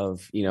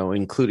of,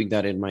 including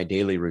that in my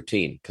daily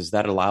routine, because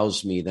that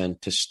allows me then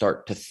to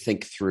start to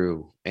think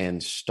through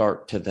and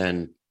start to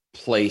then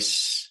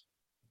place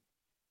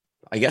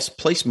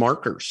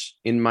markers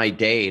in my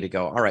day to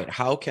go, all right,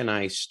 how can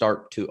I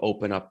start to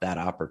open up that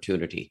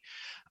opportunity?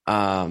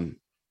 I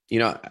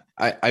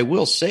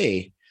will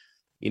say,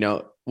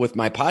 with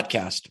my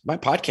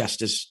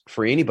podcast is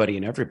for anybody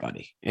and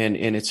everybody, and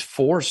it's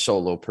for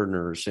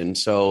solopreneurs. And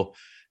so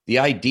the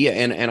idea,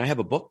 and I have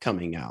a book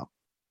coming out,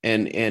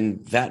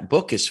 and that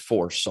book is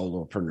for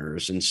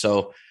solopreneurs. And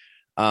so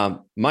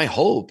my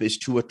hope is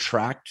to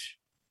attract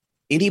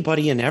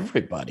anybody and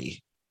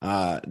everybody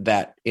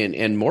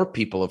and more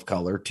people of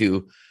color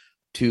to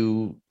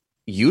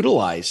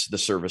utilize the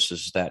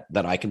services that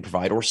I can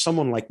provide, or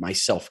someone like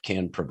myself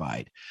can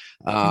provide.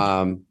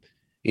 I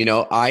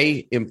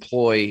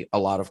employ a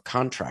lot of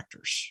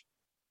contractors,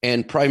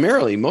 and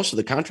primarily most of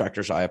the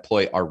contractors I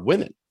employ are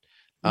women.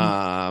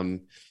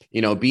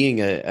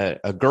 Being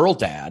a girl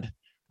dad,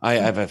 I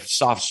have a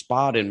soft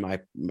spot in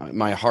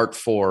my heart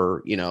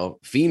for,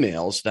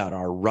 females that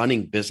are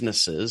running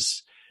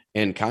businesses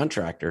and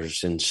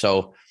contractors. And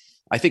so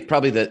I think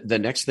probably the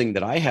next thing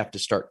that I have to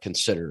start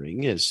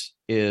considering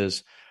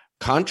is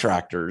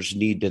contractors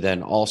need to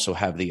then also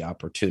have the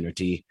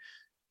opportunity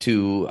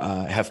to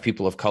have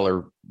people of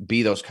color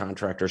be those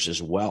contractors as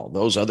well.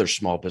 Those other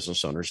small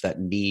business owners that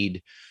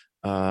need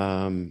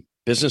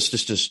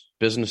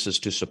businesses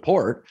to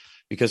support.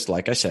 Because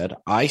like I said,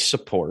 I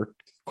support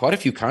quite a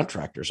few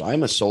contractors.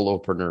 I'm a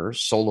solopreneur,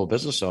 solo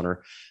business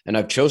owner, and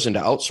I've chosen to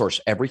outsource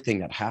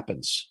everything that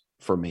happens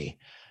for me.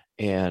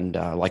 And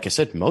like I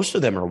said, most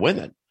of them are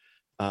women.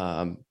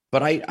 But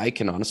I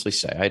can honestly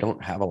say I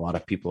don't have a lot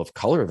of people of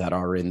color that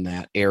are in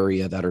that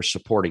area that are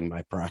supporting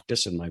my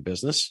practice and my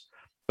business.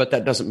 But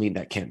that doesn't mean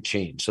that can't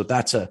change. So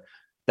that's a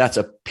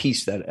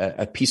piece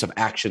of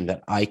action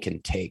that I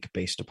can take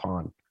based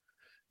upon,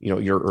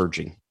 your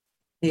urging.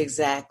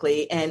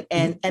 Exactly. And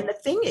the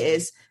thing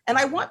is, and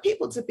I want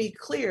people to be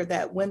clear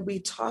that when we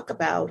talk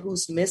about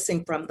who's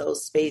missing from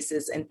those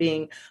spaces and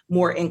being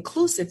more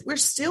inclusive, we're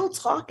still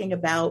talking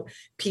about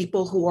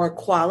people who are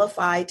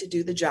qualified to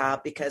do the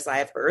job, because I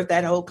have heard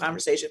that whole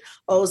conversation.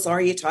 Oh,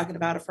 sorry, you're talking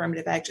about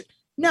affirmative action.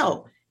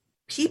 No,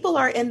 people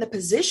are in the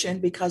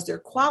position because they're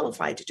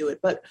qualified to do it.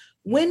 But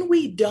when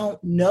we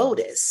don't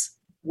notice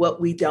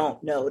what we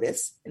don't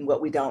notice and what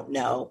we don't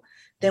know,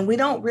 then we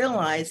don't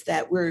realize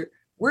that we're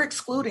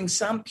excluding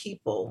some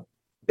people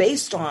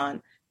based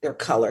on their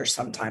color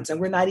sometimes,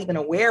 and we're not even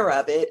aware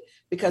of it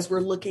because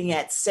we're looking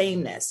at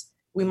sameness.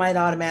 We might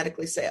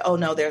automatically say, oh,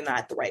 no, they're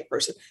not the right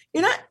person.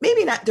 You're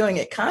maybe not doing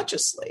it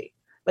consciously,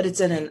 but it's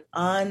in an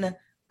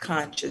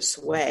unconscious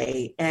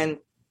way. And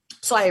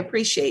so I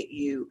appreciate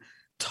you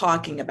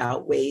talking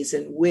about ways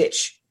in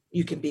which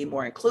you can be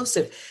more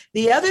inclusive.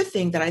 The other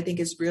thing that I think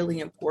is really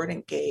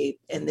important, Gabe,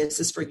 and this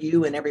is for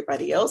you and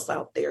everybody else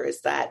out there, is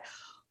that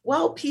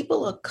while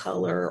people of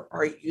color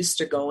are used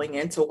to going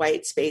into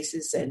white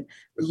spaces and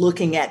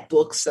looking at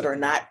books that are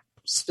not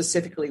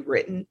specifically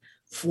written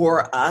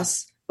for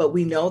us, but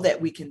we know that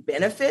we can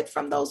benefit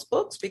from those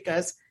books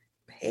because,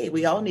 hey,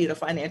 we all need a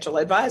financial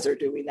advisor,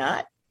 do we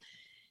not?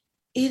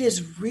 it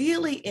is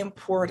really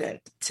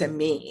important to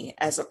me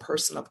as a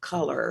person of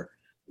color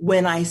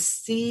when I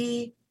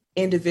see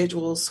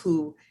individuals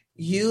who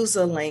use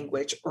a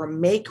language or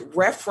make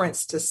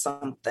reference to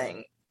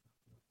something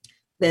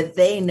that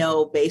they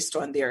know based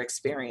on their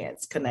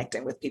experience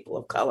connecting with people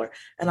of color.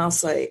 And I'll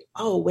say,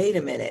 oh, wait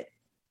a minute,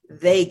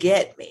 they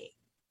get me,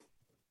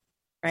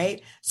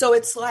 right? So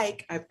it's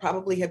like, I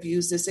probably have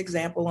used this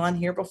example on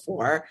here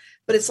before,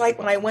 but it's like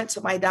when I went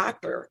to my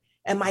doctor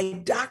and my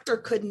doctor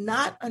could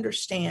not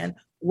understand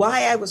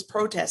why I was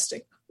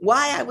protesting,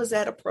 why I was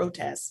at a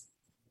protest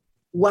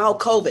while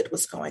COVID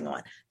was going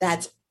on.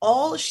 That's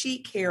all she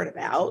cared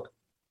about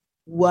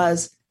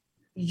was,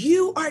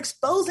 you are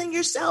exposing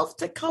yourself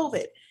to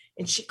COVID.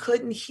 And she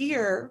couldn't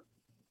hear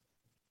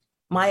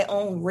my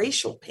own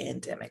racial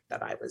pandemic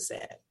that I was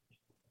in.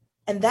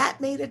 And that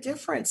made a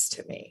difference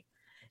to me.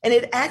 And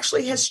it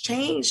actually has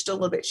changed a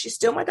little bit. She's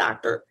still my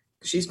doctor.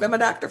 She's been my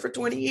doctor for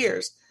 20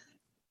 years.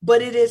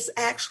 But it has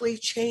actually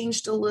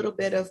changed a little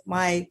bit of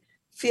my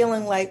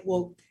feeling like,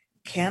 well,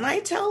 can I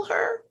tell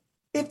her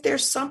if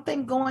there's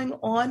something going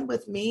on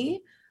with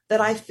me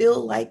that I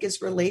feel like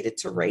is related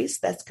to race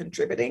that's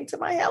contributing to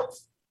my health?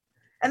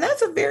 And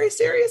that's a very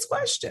serious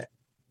question.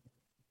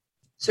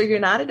 So you're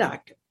not a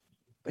doctor,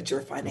 but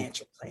you're a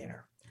financial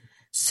planner.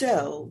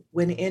 So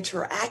when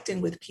interacting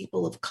with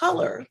people of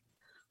color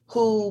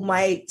who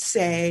might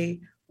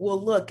say,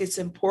 well, look, it's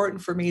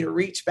important for me to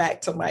reach back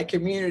to my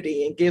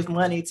community and give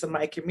money to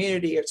my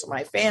community or to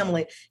my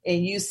family,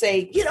 and you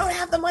say, you don't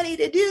have the money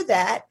to do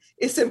that,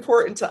 it's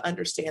important to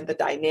understand the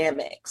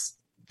dynamics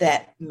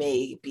that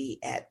may be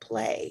at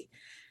play.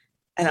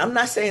 And I'm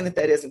not saying that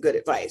that isn't good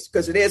advice,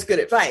 because it is good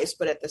advice,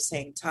 but at the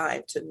same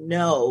time, to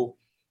know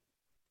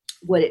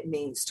what it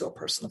means to a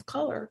person of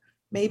color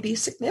may be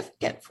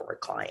significant for a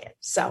client.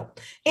 So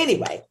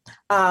anyway,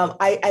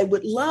 I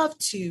would love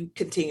to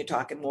continue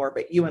talking more,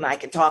 but you and I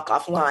can talk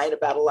offline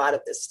about a lot of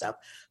this stuff.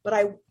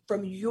 But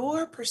from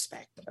your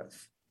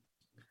perspective,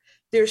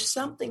 there's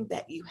something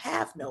that you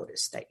have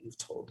noticed that you've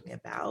told me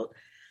about,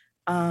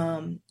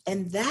 and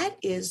that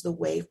is the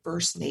way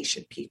First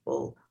Nation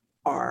people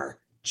are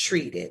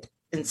treated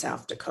in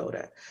South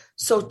Dakota.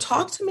 So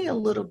talk to me a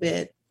little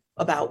bit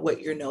about what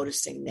you're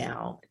noticing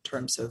now in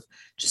terms of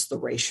just the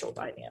racial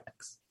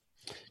dynamics.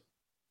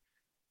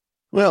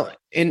 Well,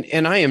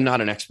 and I am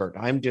not an expert.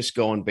 I'm just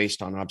going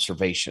based on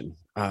observation.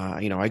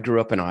 I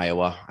grew up in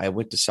Iowa. I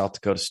went to South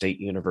Dakota State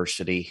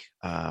University.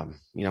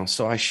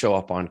 So I show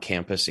up on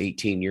campus,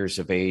 18 years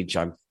of age.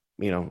 I'm,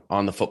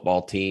 on the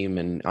football team,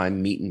 and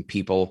I'm meeting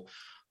people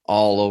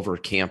all over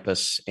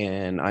campus.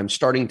 And I'm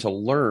starting to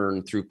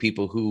learn through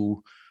people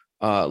who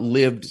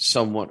lived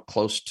somewhat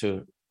close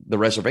to the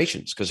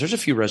reservations, because there's a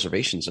few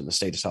reservations in the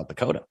state of South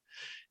Dakota.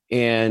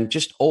 And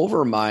just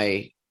over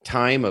my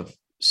time of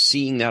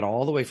seeing that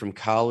all the way from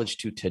college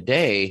to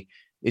today,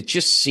 it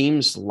just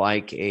seems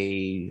like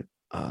a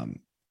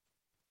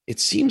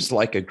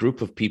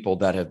group of people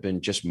that have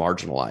been just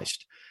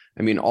marginalized.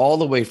 I mean, all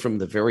the way from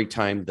the very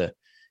time the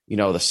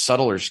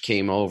settlers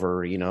came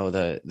over,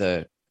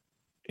 the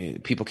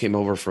people came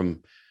over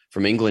from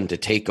England to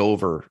take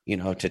over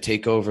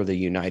the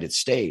United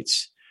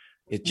States.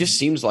 It just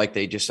seems like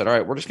they just said, all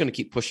right, we're just going to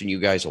keep pushing you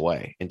guys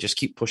away and just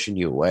keep pushing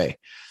you away.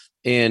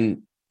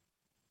 And,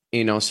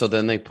 so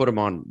then they put them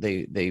on,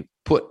 they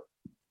put,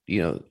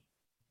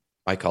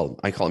 I call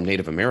them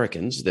Native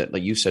Americans, that,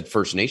 like you said,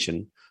 First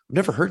Nation. I've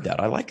never heard that.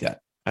 I like that.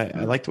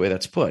 I like the way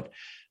that's put.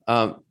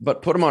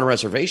 But put them on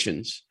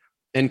reservations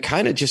and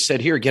kind of just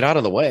said, here, get out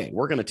of the way.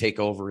 We're going to take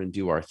over and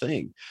do our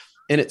thing.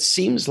 And it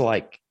seems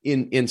like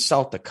in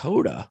South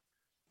Dakota,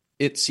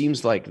 it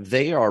seems like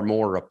they are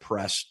more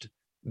oppressed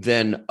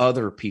than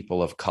other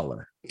people of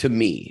color, to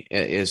me,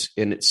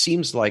 and it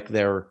seems like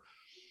they're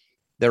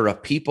a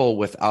people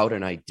without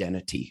an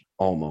identity,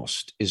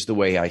 almost, is the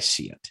way I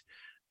see it.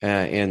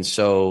 And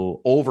so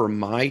over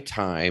my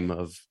time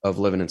of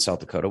living in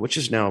South Dakota, which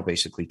is now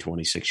basically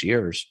 26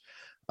 years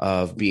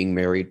of being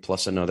married,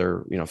 plus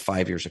another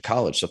 5 years of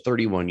college, so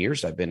 31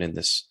 years I've been in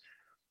this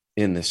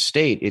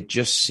state, it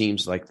just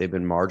seems like they've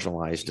been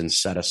marginalized and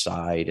set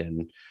aside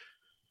and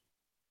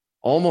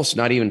almost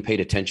not even paid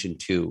attention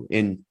to,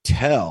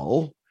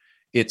 until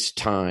it's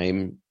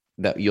time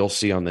that you'll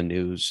see on the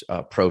news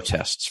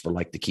protests for,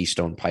 like, the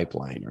Keystone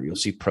Pipeline, or you'll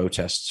see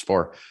protests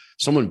for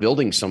someone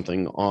building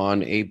something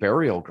on a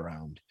burial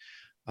ground.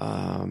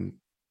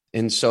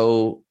 And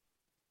so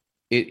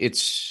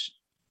it's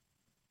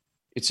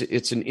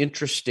an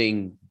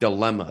interesting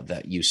dilemma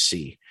that you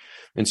see.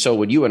 And so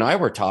when you and I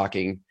were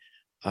talking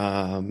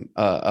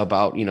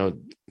about,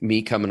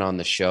 me coming on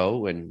the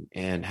show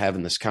and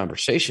having this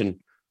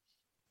conversation,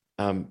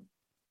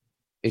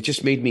 it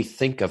just made me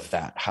think of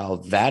that, how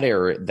that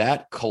era,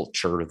 that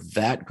culture,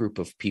 that group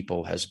of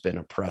people has been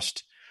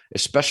oppressed,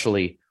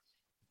 especially,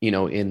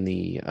 in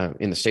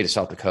the state of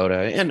South Dakota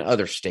and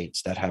other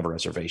states that have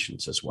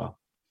reservations as well.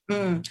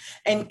 And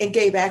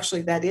Gabe,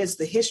 actually, that is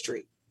the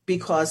history,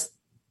 because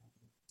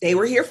they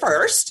were here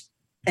first,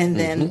 and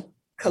then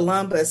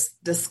Columbus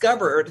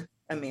discovered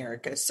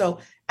America. So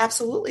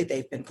absolutely,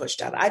 they've been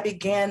pushed out. I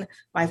began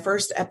my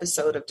first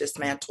episode of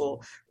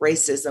Dismantle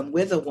Racism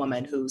with a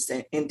woman who's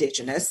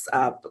indigenous,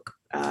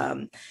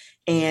 and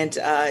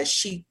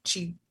she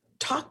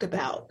talked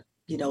about,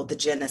 you know, the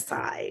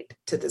genocide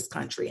to this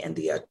country and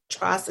the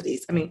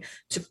atrocities,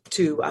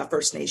 to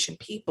First Nation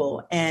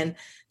people. And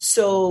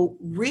so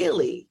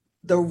really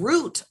the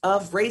root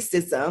of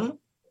racism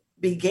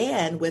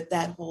began with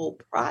that whole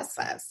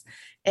process.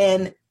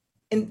 And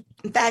in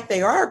fact,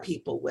 they are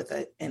people with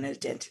an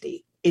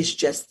identity. It's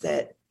just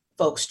that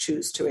folks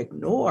choose to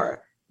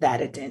ignore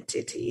that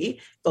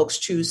identity. Folks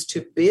choose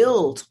to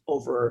build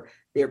over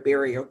their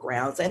burial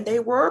grounds, and they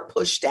were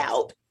pushed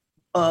out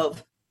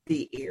of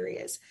the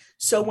areas.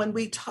 So when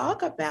we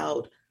talk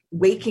about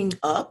waking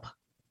up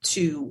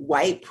to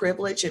white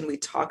privilege and we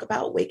talk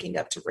about waking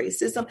up to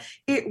racism,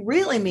 it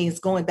really means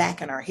going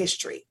back in our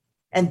history.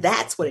 And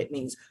that's what it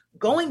means.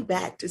 Going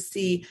back to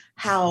see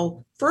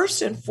how,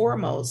 first and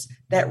foremost,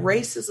 that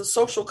race is a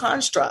social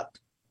construct.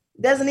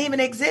 It doesn't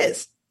even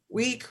exist.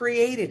 We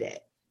created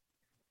it.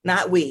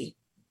 Not we.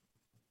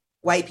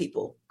 White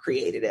people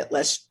created it.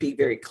 Let's be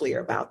very clear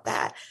about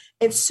that.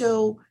 And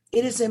so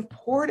it is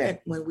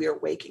important when we are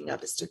waking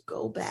up is to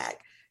go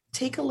back,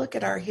 take a look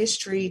at our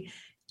history,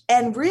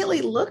 and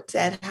really looked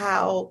at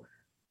how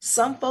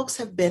some folks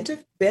have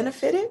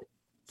benefited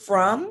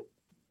from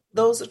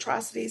those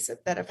atrocities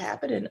that have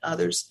happened and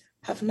others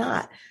have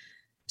not.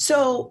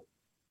 So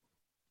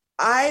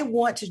I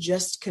want to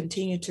just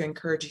continue to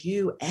encourage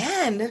you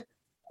and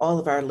all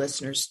of our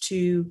listeners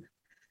to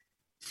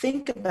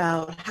think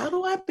about, how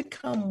do I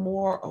become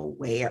more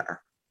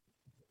aware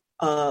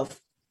of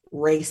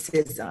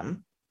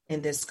racism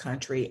in this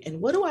country,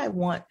 and what do I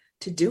want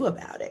to do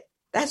about it?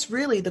 That's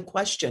really the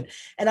question.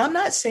 And I'm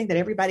not saying that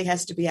everybody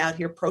has to be out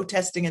here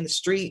protesting in the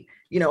street,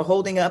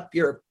 holding up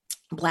your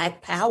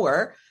Black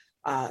Power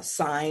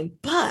sign.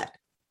 But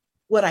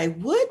what I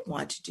would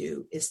want to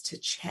do is to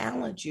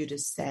challenge you to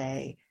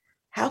say,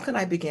 how can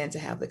I begin to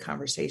have the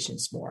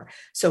conversations more?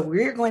 So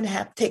we're going to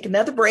have to take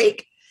another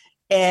break.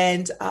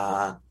 And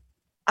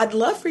I'd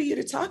love for you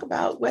to talk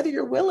about whether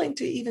you're willing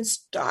to even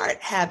start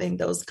having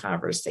those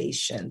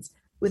conversations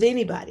with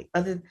anybody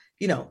other,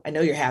 I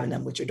know you're having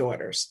them with your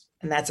daughters,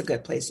 and that's a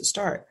good place to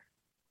start.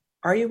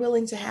 Are you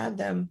willing to have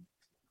them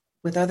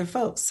with other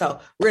folks?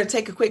 So we're going to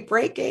take a quick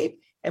break, Gabe.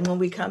 And when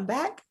we come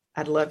back,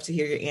 I'd love to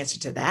hear your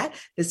answer to that.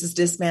 This is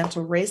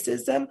Dismantle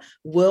Racism.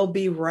 We'll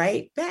be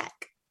right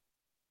back.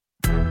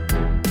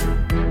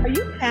 Are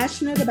you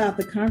passionate about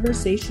the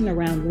conversation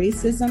around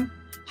racism?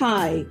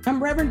 Hi,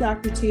 I'm Reverend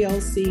Dr.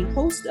 TLC,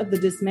 host of the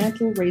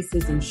Dismantle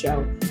Racism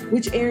Show,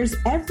 which airs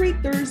every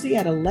Thursday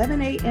at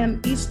 11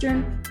 a.m.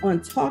 Eastern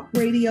on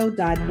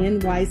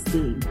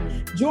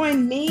talkradio.nyc.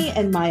 Join me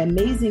and my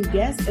amazing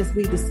guests as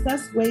we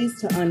discuss ways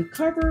to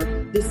uncover,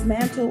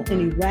 dismantle,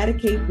 and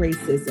eradicate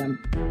racism.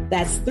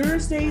 That's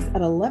Thursdays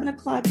at 11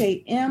 o'clock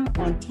a.m.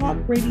 on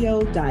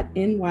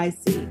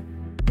talkradio.nyc.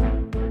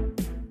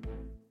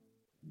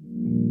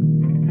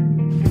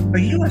 Are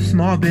you a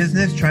small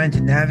business trying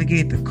to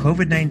navigate the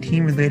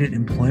COVID-19 related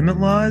employment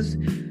laws?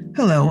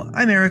 Hello,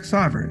 I'm Eric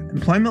Sauver,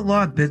 employment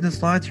law,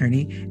 business law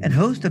attorney, and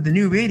host of the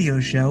new radio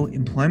show,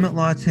 Employment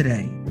Law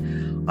Today.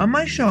 On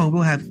my show,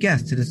 we'll have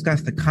guests to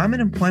discuss the common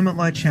employment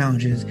law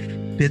challenges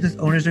business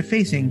owners are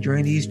facing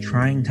during these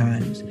trying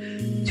times.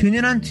 Tune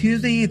in on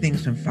Tuesday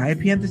evenings from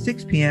 5 p.m. to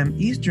 6 p.m.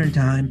 Eastern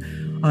Time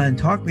on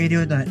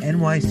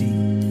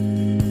talkradio.nyc.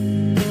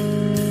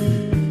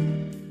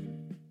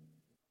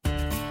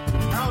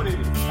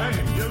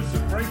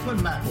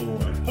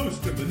 McElroy,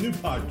 host of the new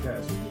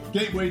podcast,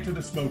 Gateway to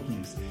the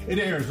Smokies. It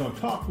airs on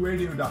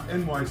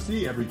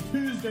talkradio.nyc every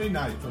Tuesday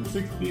night from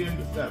 6 p.m.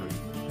 to 7.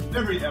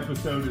 Every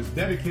episode is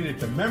dedicated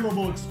to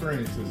memorable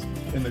experiences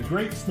in the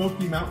Great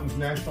Smoky Mountains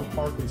National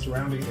Park and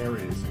surrounding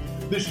areas.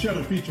 This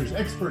show features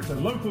experts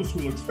and locals who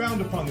will expound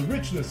upon the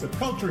richness of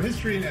culture,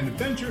 history, and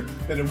adventure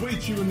that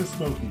awaits you in the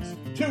Smokies.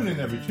 Tune in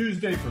every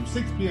Tuesday from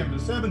 6 p.m. to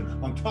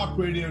 7 on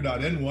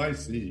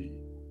talkradio.nyc.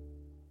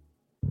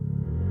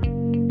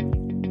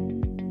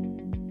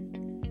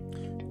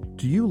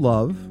 Do you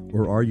love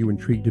or are you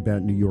intrigued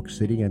about New York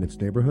City and its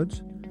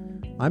neighborhoods?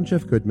 I'm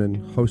Jeff Goodman,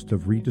 host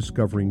of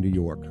Rediscovering New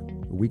York,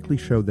 a weekly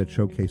show that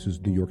showcases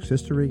New York's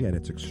history and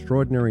its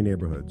extraordinary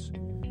neighborhoods.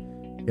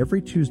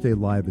 Every Tuesday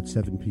live at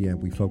 7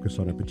 p.m., we focus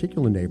on a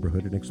particular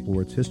neighborhood and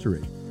explore its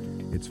history,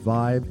 its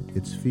vibe,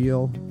 its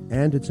feel,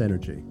 and its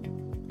energy.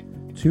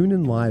 Tune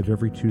in live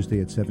every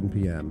Tuesday at 7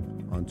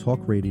 p.m. on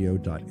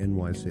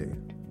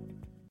talkradio.nyc.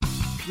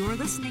 You're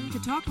listening to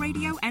Talk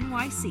Radio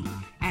NYC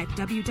at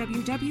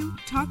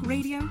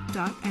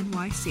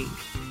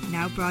www.talkradio.nyc.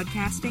 Now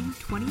broadcasting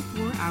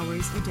 24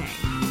 hours a day.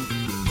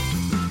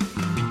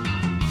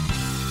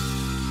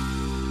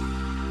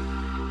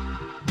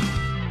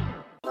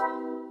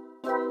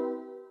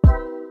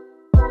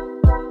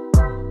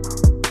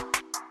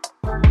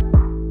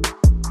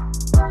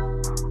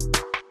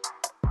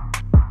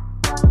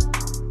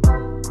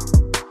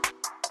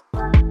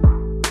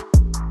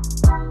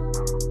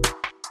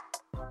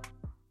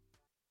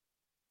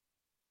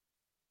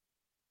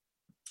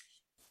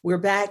 We're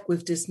back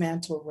with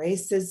Dismantle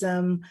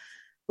Racism.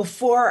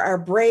 Before our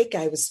break,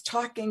 I was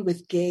talking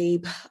with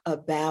Gabe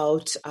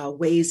about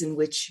ways in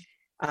which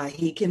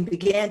he can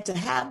begin to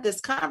have this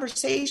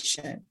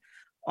conversation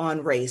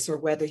on race, or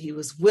whether he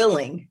was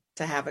willing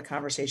to have a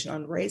conversation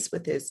on race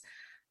with his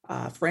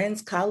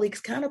friends, colleagues,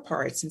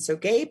 counterparts. And so,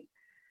 Gabe,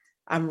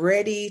 I'm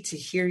ready to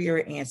hear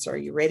your answer. Are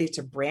you ready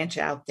to branch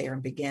out there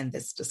and begin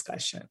this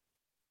discussion?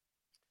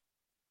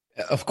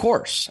 Of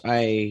course.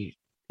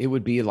 It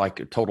would be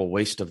like a total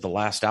waste of the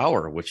last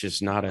hour, which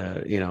is not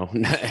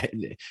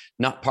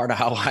not part of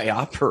how I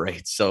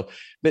operate. So,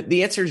 but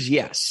the answer is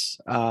yes.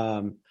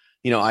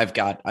 I've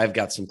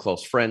got some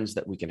close friends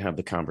that we can have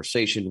the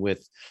conversation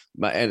with.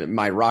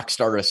 My rock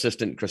star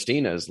assistant,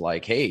 Christina, is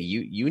like, hey,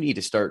 you need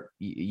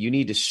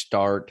to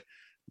start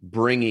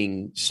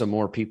bringing some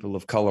more people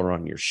of color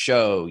on your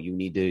show. You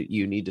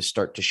need to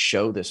start to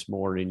show this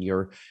more in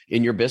your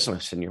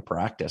business, in your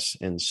practice.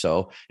 And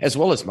so, as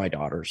well as my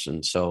daughters.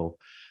 And so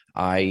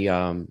I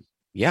am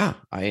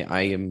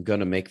going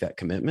to make that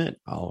commitment.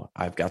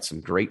 I've got some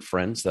great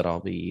friends that I'll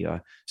be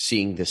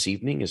seeing this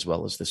evening as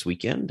well as this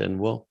weekend, and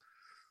we'll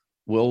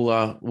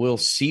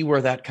see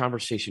where that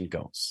conversation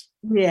goes.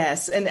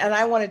 Yes. And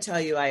I want to tell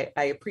you, I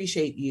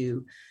appreciate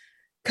you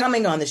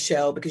coming on the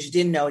show, because you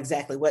didn't know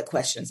exactly what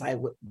questions I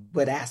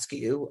would ask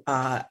you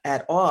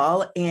at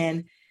all.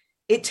 And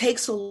it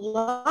takes a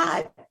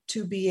lot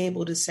to be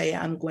able to say,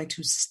 I'm going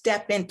to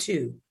step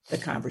into the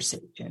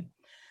conversation.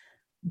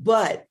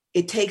 But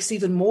it takes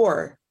even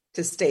more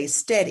to stay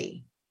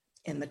steady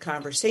in the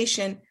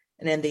conversation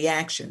and in the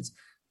actions,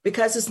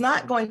 because it's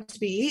not going to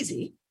be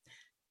easy.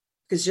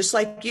 Because just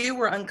like you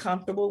were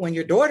uncomfortable when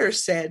your daughter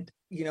said,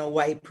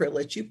 white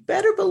privilege, you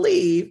better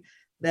believe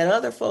that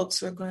other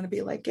folks are going to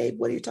be like, Gabe,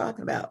 what are you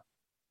talking about?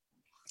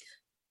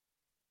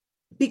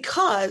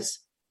 Because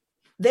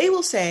they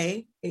will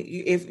say,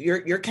 if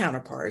your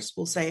counterparts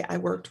will say, I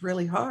worked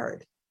really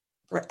hard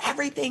for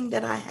everything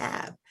that I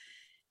have.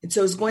 And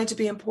so it's going to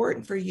be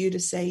important for you to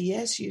say,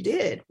 yes, you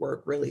did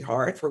work really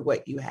hard for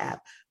what you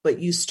have, but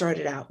you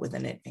started out with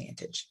an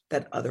advantage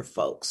that other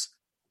folks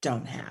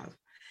don't have.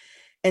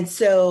 And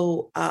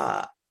so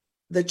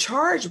the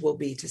charge will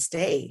be to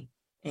stay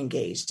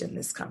engaged in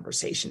this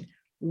conversation.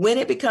 When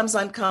it becomes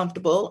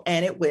uncomfortable,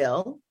 and it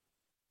will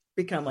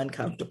become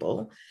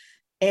uncomfortable.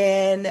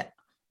 And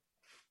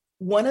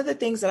one of the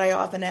things that I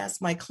often ask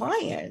my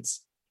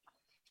clients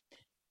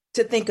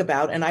to think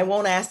about, and I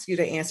won't ask you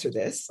to answer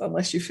this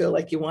unless you feel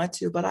like you want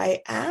to, but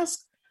I ask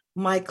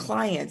my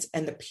clients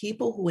and the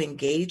people who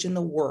engage in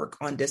the work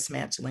on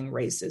dismantling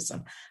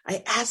racism,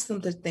 I ask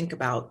them to think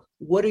about,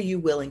 what are you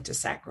willing to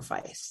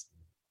sacrifice?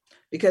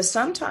 Because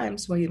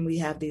sometimes when we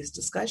have these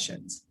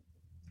discussions,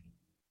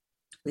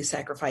 we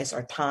sacrifice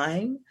our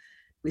time,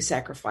 we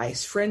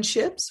sacrifice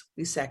friendships,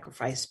 we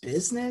sacrifice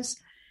business,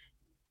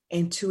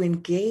 and to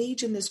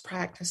engage in this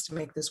practice to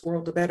make this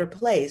world a better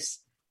place,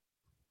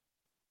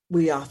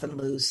 we often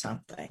lose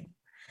something.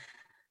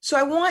 So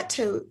I want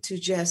to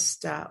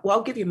just,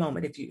 I'll give you a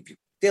moment. If you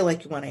feel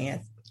like you want to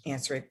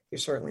answer it, you're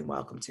certainly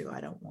welcome to.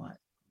 I don't want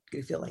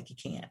you to feel like you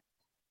can't.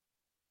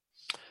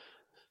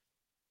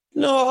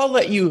 No, I'll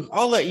let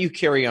you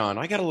carry on.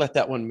 I got to let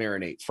that one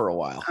marinate for a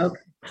while.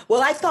 Okay.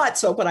 Well, I thought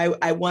so, but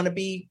I want to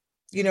be,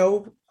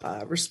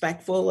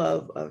 respectful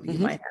of you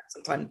might have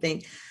some time to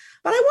think.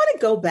 But I want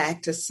to go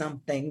back to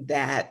something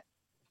that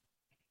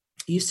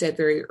you said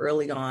very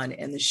early on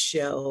in the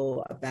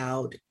show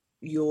about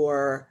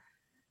your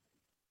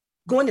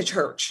going to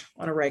church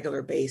on a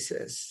regular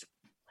basis.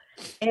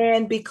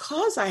 And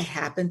because I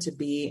happen to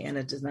be in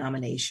a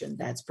denomination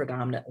that's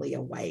predominantly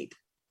a white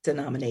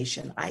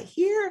denomination, I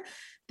hear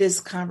this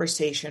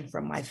conversation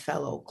from my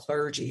fellow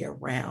clergy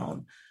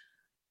around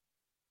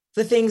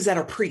the things that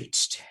are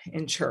preached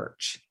in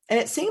church. And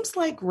it seems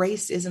like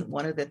race isn't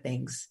one of the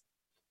things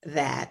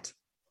that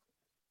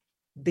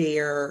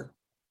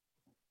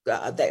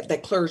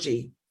that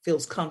clergy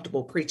feels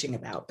comfortable preaching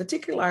about,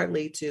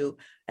 particularly to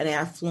an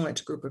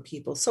affluent group of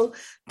people. So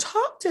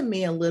talk to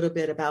me a little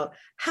bit about,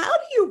 how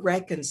do you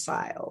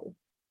reconcile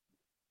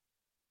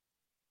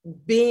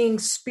being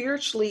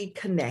spiritually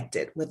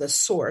connected with a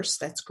source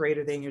that's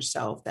greater than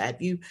yourself,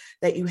 that you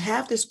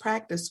have this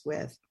practice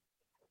with,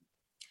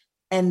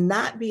 and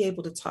not be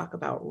able to talk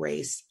about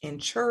race in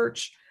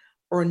church,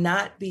 or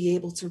not be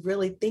able to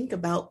really think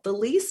about the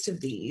least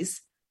of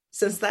these,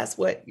 since that's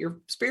what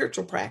your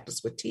spiritual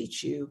practice would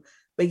teach you,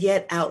 but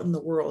yet out in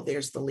the world,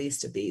 there's the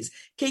least of these.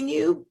 Do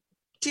you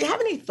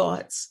have any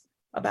thoughts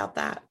about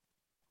that?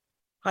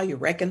 How you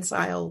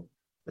reconcile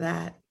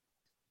that?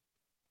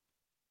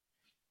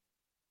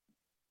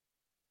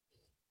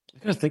 I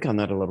got to think on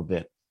that a little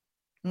bit.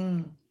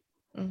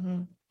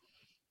 Mm-hmm.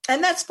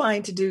 And that's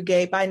fine to do,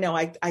 Gabe. I know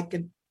I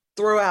could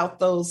throw out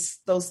those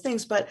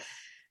things, but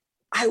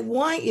I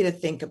want you to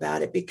think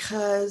about it,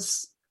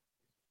 because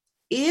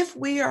if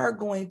we are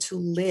going to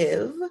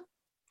live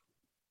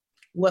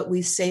what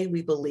we say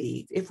we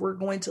believe, if we're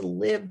going to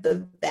live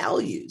the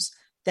values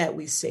that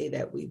we say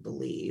that we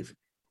believe,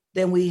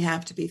 then we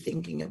have to be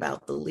thinking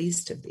about the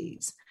least of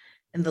these.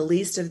 And the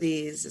least of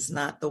these is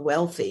not the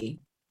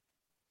wealthy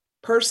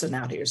person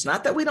out here. It's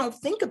not that we don't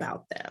think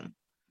about them,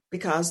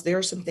 because there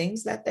are some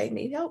things that they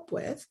need help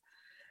with.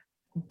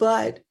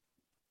 But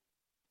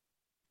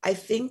I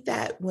think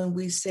that when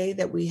we say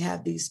that we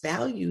have these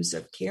values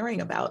of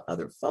caring about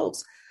other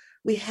folks,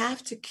 we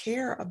have to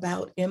care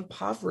about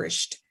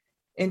impoverished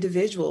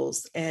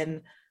individuals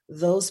and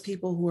those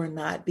people who are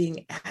not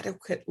being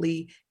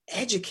adequately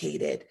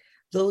educated,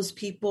 those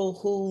people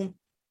who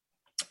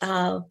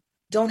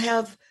don't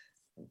have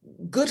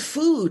good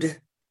food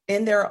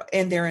in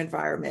their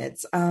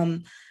environments. I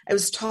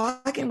was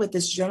talking with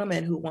this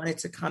gentleman who wanted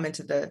to come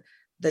into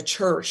the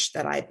church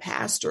that I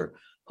pastor,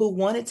 who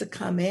wanted to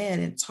come in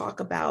and talk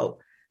about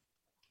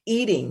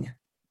eating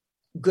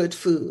good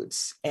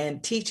foods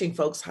and teaching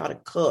folks how to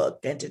cook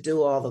and to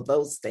do all of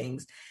those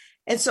things.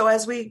 And so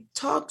as we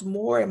talked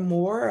more and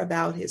more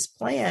about his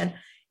plan,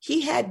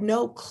 he had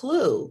no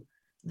clue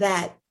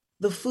that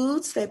the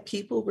foods that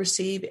people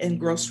receive in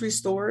grocery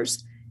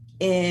stores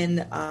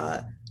in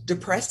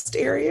depressed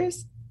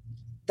areas,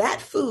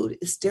 that food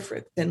is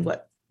different than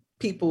what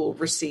people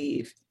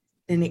receive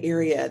in the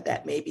area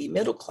that may be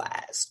middle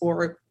class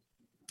or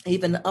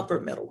even upper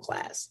middle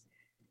class.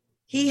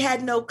 He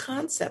had no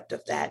concept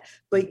of that,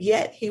 but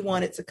yet he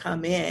wanted to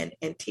come in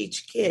and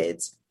teach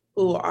kids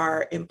who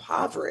are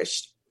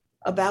impoverished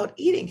about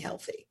eating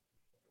healthy.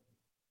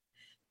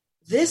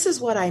 This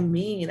is what I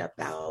mean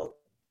about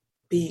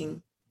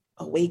being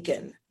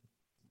awakened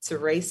to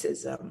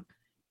racism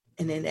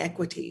and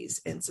inequities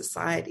in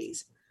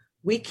societies.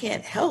 We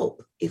can't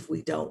help if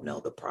we don't know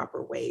the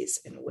proper ways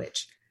in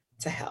which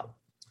to help.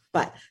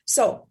 But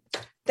so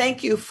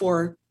thank you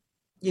for,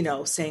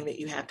 saying that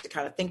you have to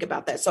kind of think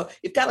about that. So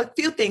you've got a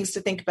few things to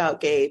think about,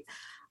 Gabe.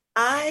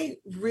 I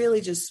really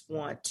just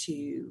want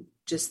to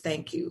just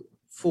thank you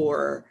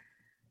for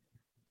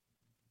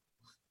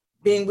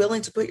being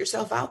willing to put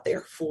yourself out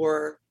there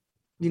for,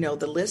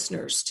 the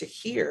listeners to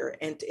hear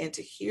and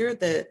to hear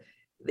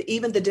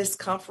even the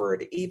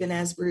discomfort. Even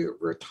as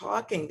we're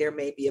talking, there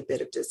may be a bit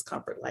of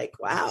discomfort, like,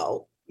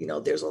 wow,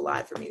 there's a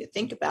lot for me to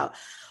think about.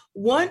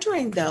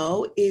 Wondering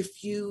though,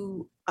 if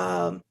you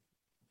have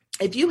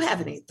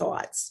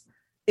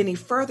any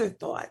further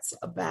thoughts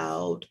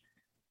about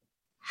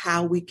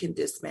how we can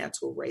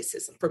dismantle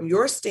racism from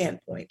your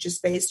standpoint,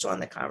 just based on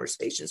the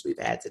conversations we've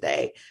had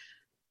today.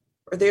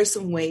 Are there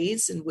some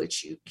ways in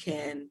which you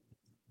can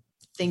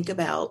think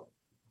about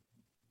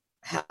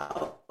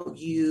how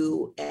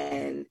you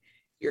and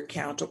your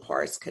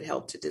counterparts could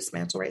help to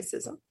dismantle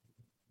racism?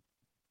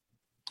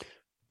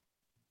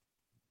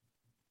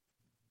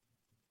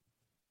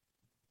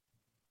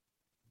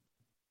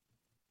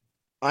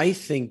 I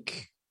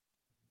think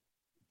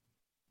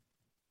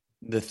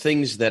the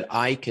things that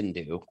I can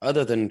do,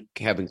 other than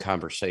having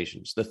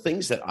conversations, the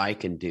things that I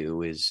can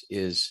do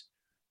is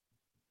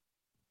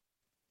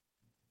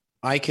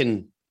I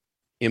can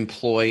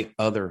employ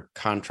other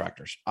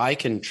contractors. I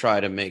can try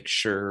to make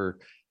sure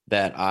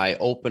that I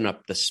open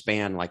up the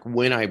span, like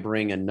when I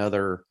bring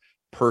another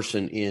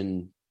person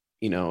in,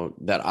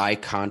 that I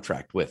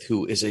contract with,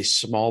 who is a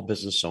small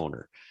business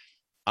owner,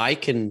 I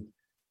can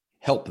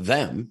help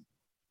them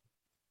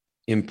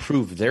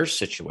improve their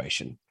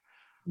situation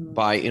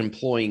by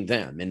employing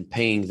them and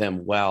paying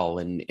them well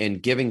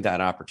and giving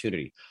that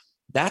opportunity.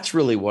 That's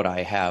really what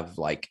I have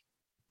like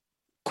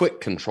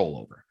quick control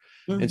over.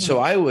 Mm-hmm. And so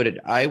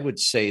I would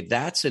say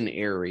that's an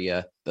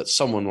area that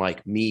someone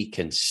like me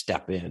can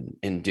step in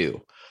and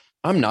do.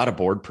 I'm not a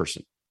board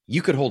person.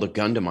 You could hold a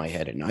gun to my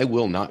head and I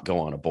will not go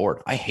on a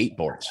board. I hate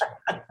boards.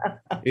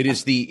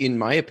 In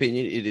my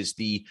opinion, it is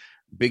the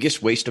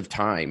biggest waste of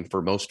time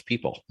for most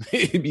people.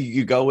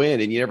 You go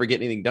in and you never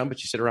get anything done,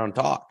 but you sit around and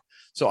talk.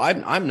 So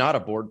I'm not a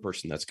board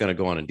person that's going to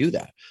go on and do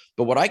that.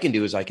 But what I can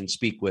do is I can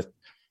speak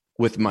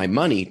with my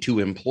money to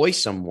employ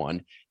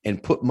someone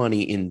and put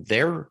money in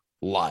their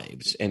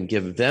lives and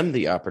give them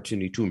the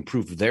opportunity to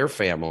improve their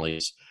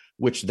families,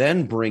 which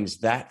then brings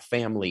that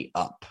family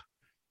up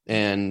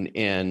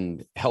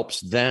and helps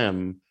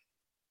them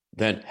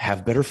then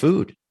have better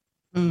food,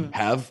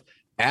 have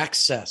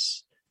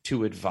access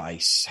to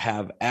advice,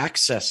 have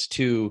access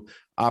to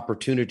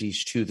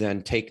opportunities to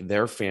then take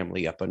their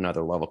family up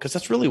another level. Because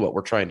that's really what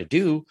we're trying to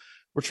do.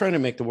 We're trying to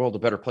make the world a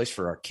better place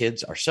for our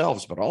kids,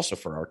 ourselves, but also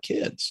for our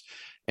kids,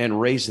 and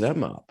raise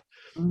them up.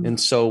 And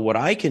so what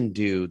I can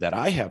do that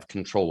I have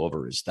control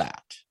over is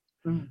that.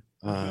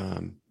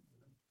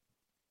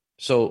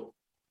 So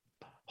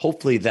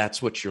hopefully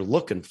that's what you're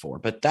looking for,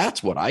 but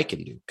that's what I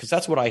can do, because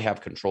that's what I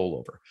have control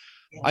over.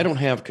 Yeah. I don't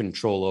have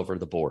control over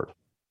the board.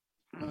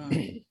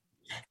 And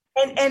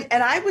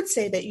I would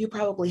say that you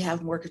probably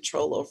have more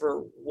control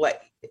over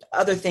what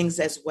other things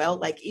as well,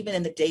 like even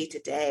in the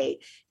day-to-day,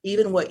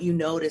 even what you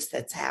notice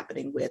that's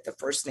happening with the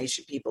First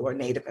Nation people or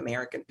Native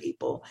American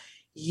people.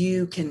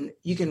 You can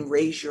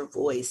raise your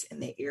voice in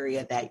the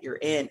area that you're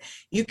in.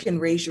 You can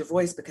raise your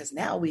voice because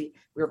now we're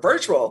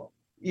virtual.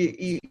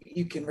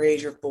 You can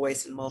raise your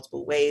voice in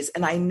multiple ways.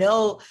 And I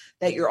know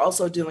that you're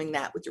also doing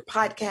that with your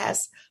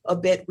podcast a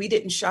bit. We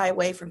didn't shy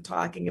away from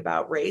talking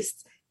about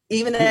race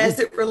even as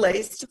it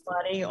relates to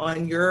money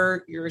on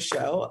your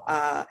show.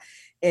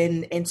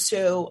 And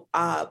so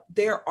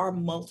there are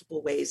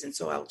multiple ways. And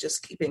so I'll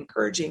just keep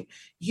encouraging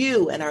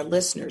you and our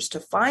listeners to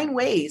find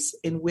ways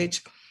in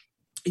which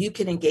you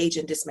can engage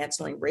in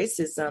dismantling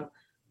racism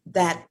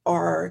that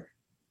are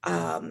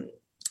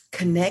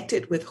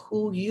connected with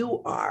who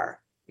you are,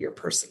 your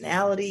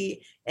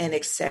personality, and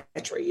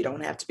etc. You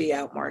don't have to be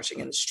out marching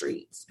in the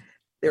streets.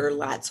 There are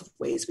lots of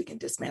ways we can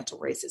dismantle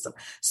racism.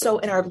 So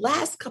in our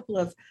last couple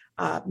of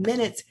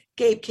minutes,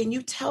 Gabe, can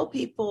you tell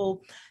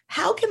people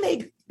how can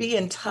they be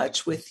in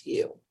touch with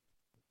you?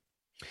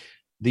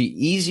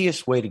 The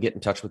easiest way to get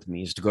in touch with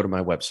me is to go to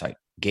my website,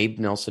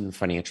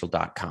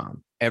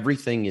 GabeNelsonFinancial.com.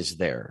 Everything is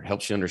there. It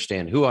helps you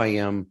understand who I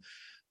am,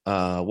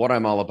 what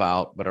I'm all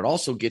about, but it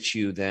also gets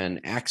you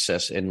then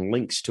access and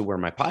links to where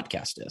my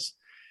podcast is.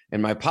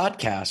 And my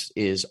podcast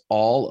is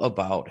all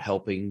about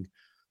helping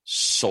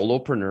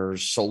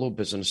solopreneurs, solo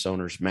business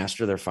owners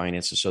master their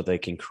finances so they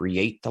can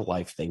create the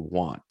life they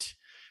want.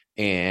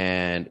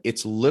 And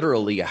it's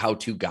literally a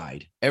how-to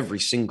guide every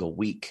single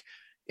week.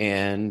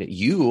 And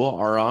you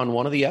are on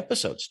one of the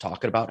episodes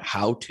talking about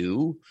how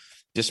to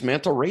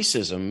dismantle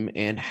racism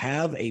and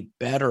have a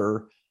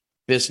better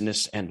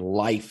business and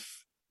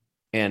life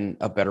and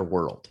a better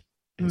world.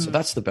 And so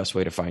that's the best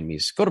way to find me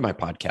is go to my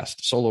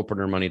podcast,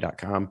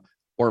 solopreneurmoney.com,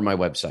 or my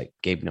website,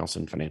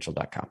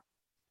 GabeNelsonFinancial.com.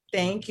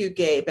 Thank you,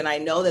 Gabe. And I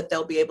know that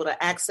they'll be able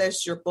to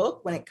access your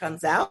book when it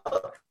comes out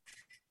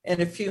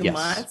in a few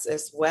months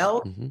as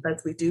well,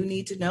 because we do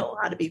need to know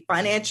how to be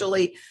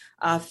financially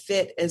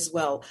fit as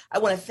well. I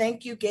want to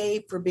thank you,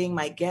 Gabe, for being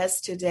my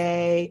guest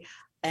today.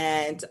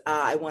 And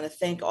I want to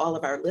thank all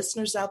of our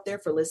listeners out there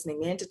for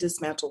listening in to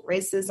Dismantle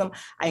Racism.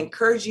 I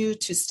encourage you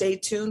to stay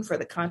tuned for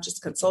the Conscious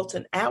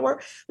Consultant Hour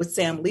with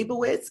Sam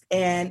Leibowitz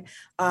and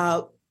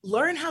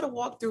learn how to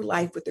walk through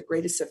life with the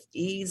greatest of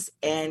ease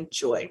and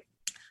joy.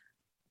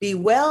 Be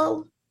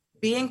well,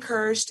 be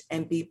encouraged,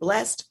 and be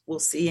blessed. We'll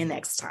see you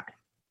next time.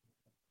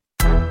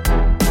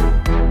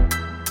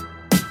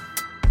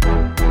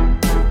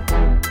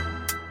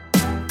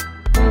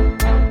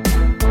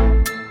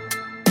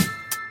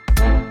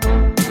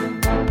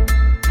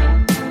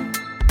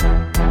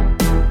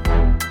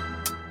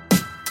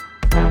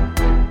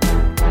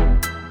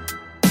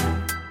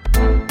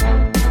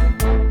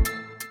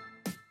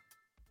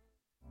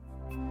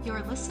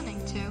 You're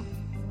listening to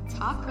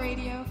Talk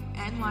Radio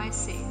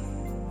NYC.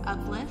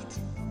 Uplift,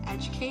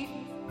 educate,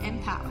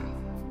 empower.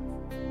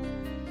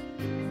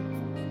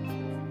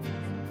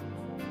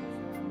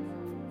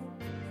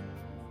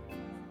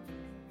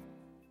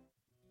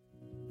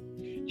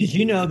 Did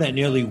you know that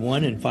nearly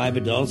 1 in 5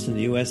 adults in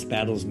the U.S.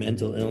 battles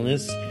mental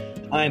illness?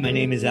 Hi, my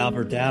name is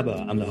Albert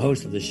Daba. I'm the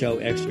host of the show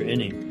Extra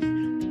Innings.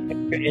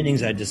 Extra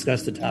Innings, I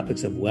discuss the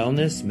topics of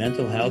wellness,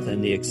 mental health,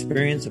 and the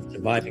experience of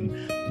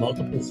surviving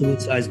multiple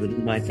suicides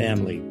within my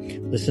family.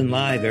 Listen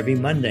live every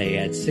Monday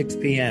at 6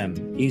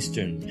 p.m.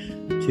 Eastern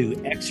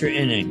to Extra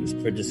Innings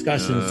for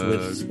discussions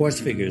with sports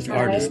figures,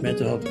 artists,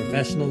 mental health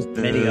professionals,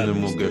 and many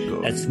others.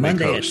 That's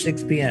Monday at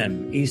 6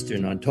 p.m.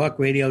 Eastern on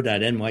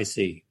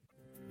talkradio.nyc.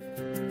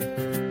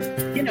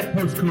 In a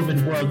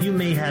post-COVID world, you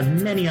may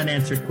have many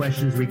unanswered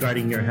questions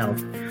regarding your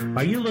health.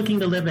 Are you looking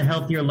to live a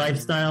healthier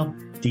lifestyle?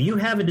 Do you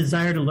have a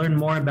desire to learn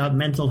more about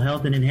mental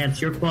health and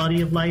enhance your quality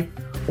of life?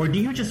 Or do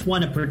you just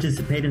want to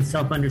participate in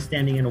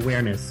self-understanding and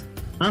awareness?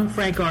 I'm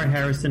Frank R.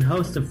 Harrison,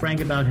 host of Frank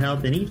About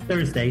Health, and each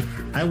Thursday,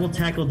 I will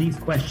tackle these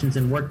questions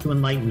and work to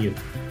enlighten you.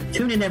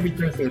 Tune in every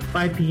Thursday at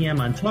 5 p.m.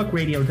 on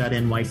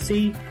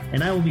talkradio.nyc,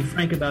 and I will be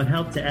frank about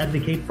health to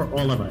advocate for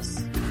all of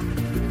us.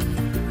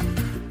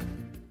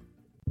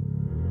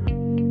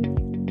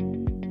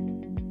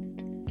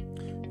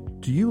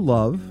 Do you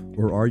love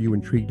or are you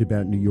intrigued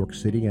about New York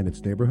City and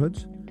its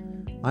neighborhoods?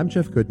 I'm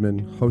Jeff Goodman,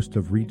 host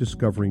of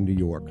Rediscovering New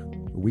York,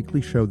 a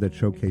weekly show that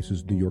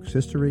showcases New York's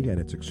history and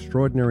its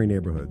extraordinary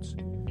neighborhoods.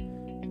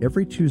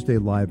 Every Tuesday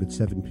live at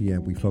 7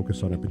 p.m., we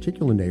focus on a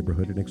particular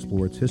neighborhood and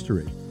explore its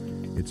history,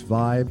 its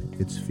vibe,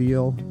 its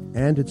feel,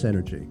 and its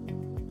energy.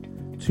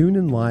 Tune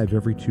in live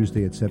every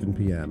Tuesday at 7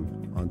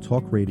 p.m. on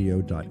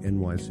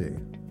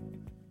talkradio.nyc.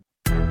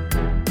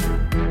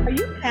 Are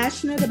you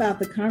passionate about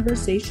the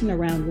conversation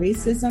around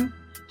racism?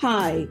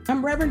 Hi,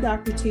 I'm Reverend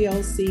Dr.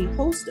 TLC,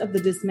 host of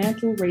the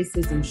Dismantle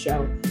Racism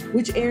Show,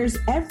 which airs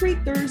every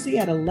Thursday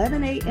at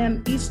 11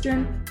 a.m.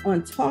 Eastern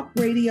on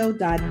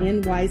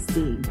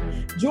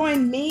talkradio.nyc.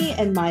 Join me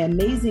and my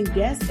amazing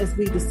guests as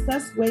we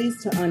discuss ways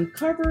to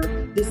uncover,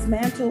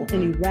 dismantle,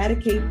 and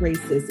eradicate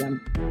racism.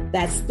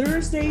 That's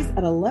Thursdays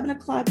at 11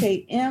 o'clock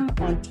a.m.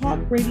 on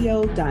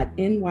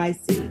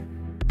talkradio.nyc.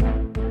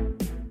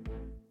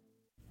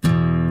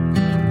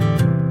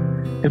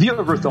 Have you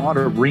ever thought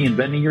of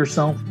reinventing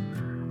yourself?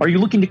 Are you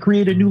looking to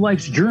create a new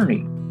life's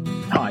journey?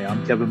 Hi,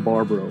 I'm Kevin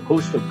Barbaro,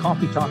 host of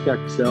Coffee Talk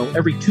XL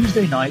every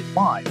Tuesday night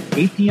live,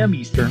 8 p.m.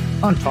 Eastern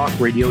on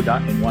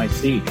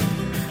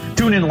talkradio.nyc.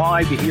 Tune in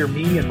live to hear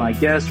me and my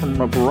guests from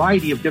a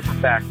variety of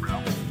different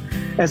backgrounds.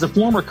 As a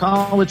former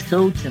college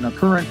coach and a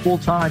current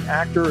full-time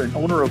actor and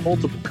owner of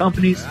multiple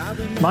companies,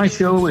 my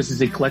show is as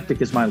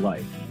eclectic as my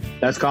life.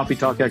 That's Coffee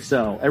Talk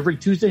XL, every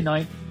Tuesday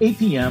night, 8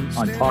 p.m.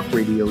 on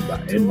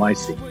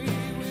talkradio.nyc.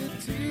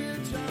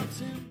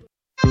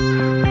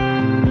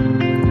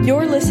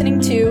 You're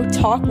listening to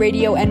Talk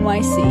Radio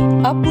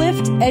NYC.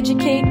 Uplift,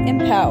 educate,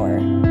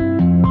 empower.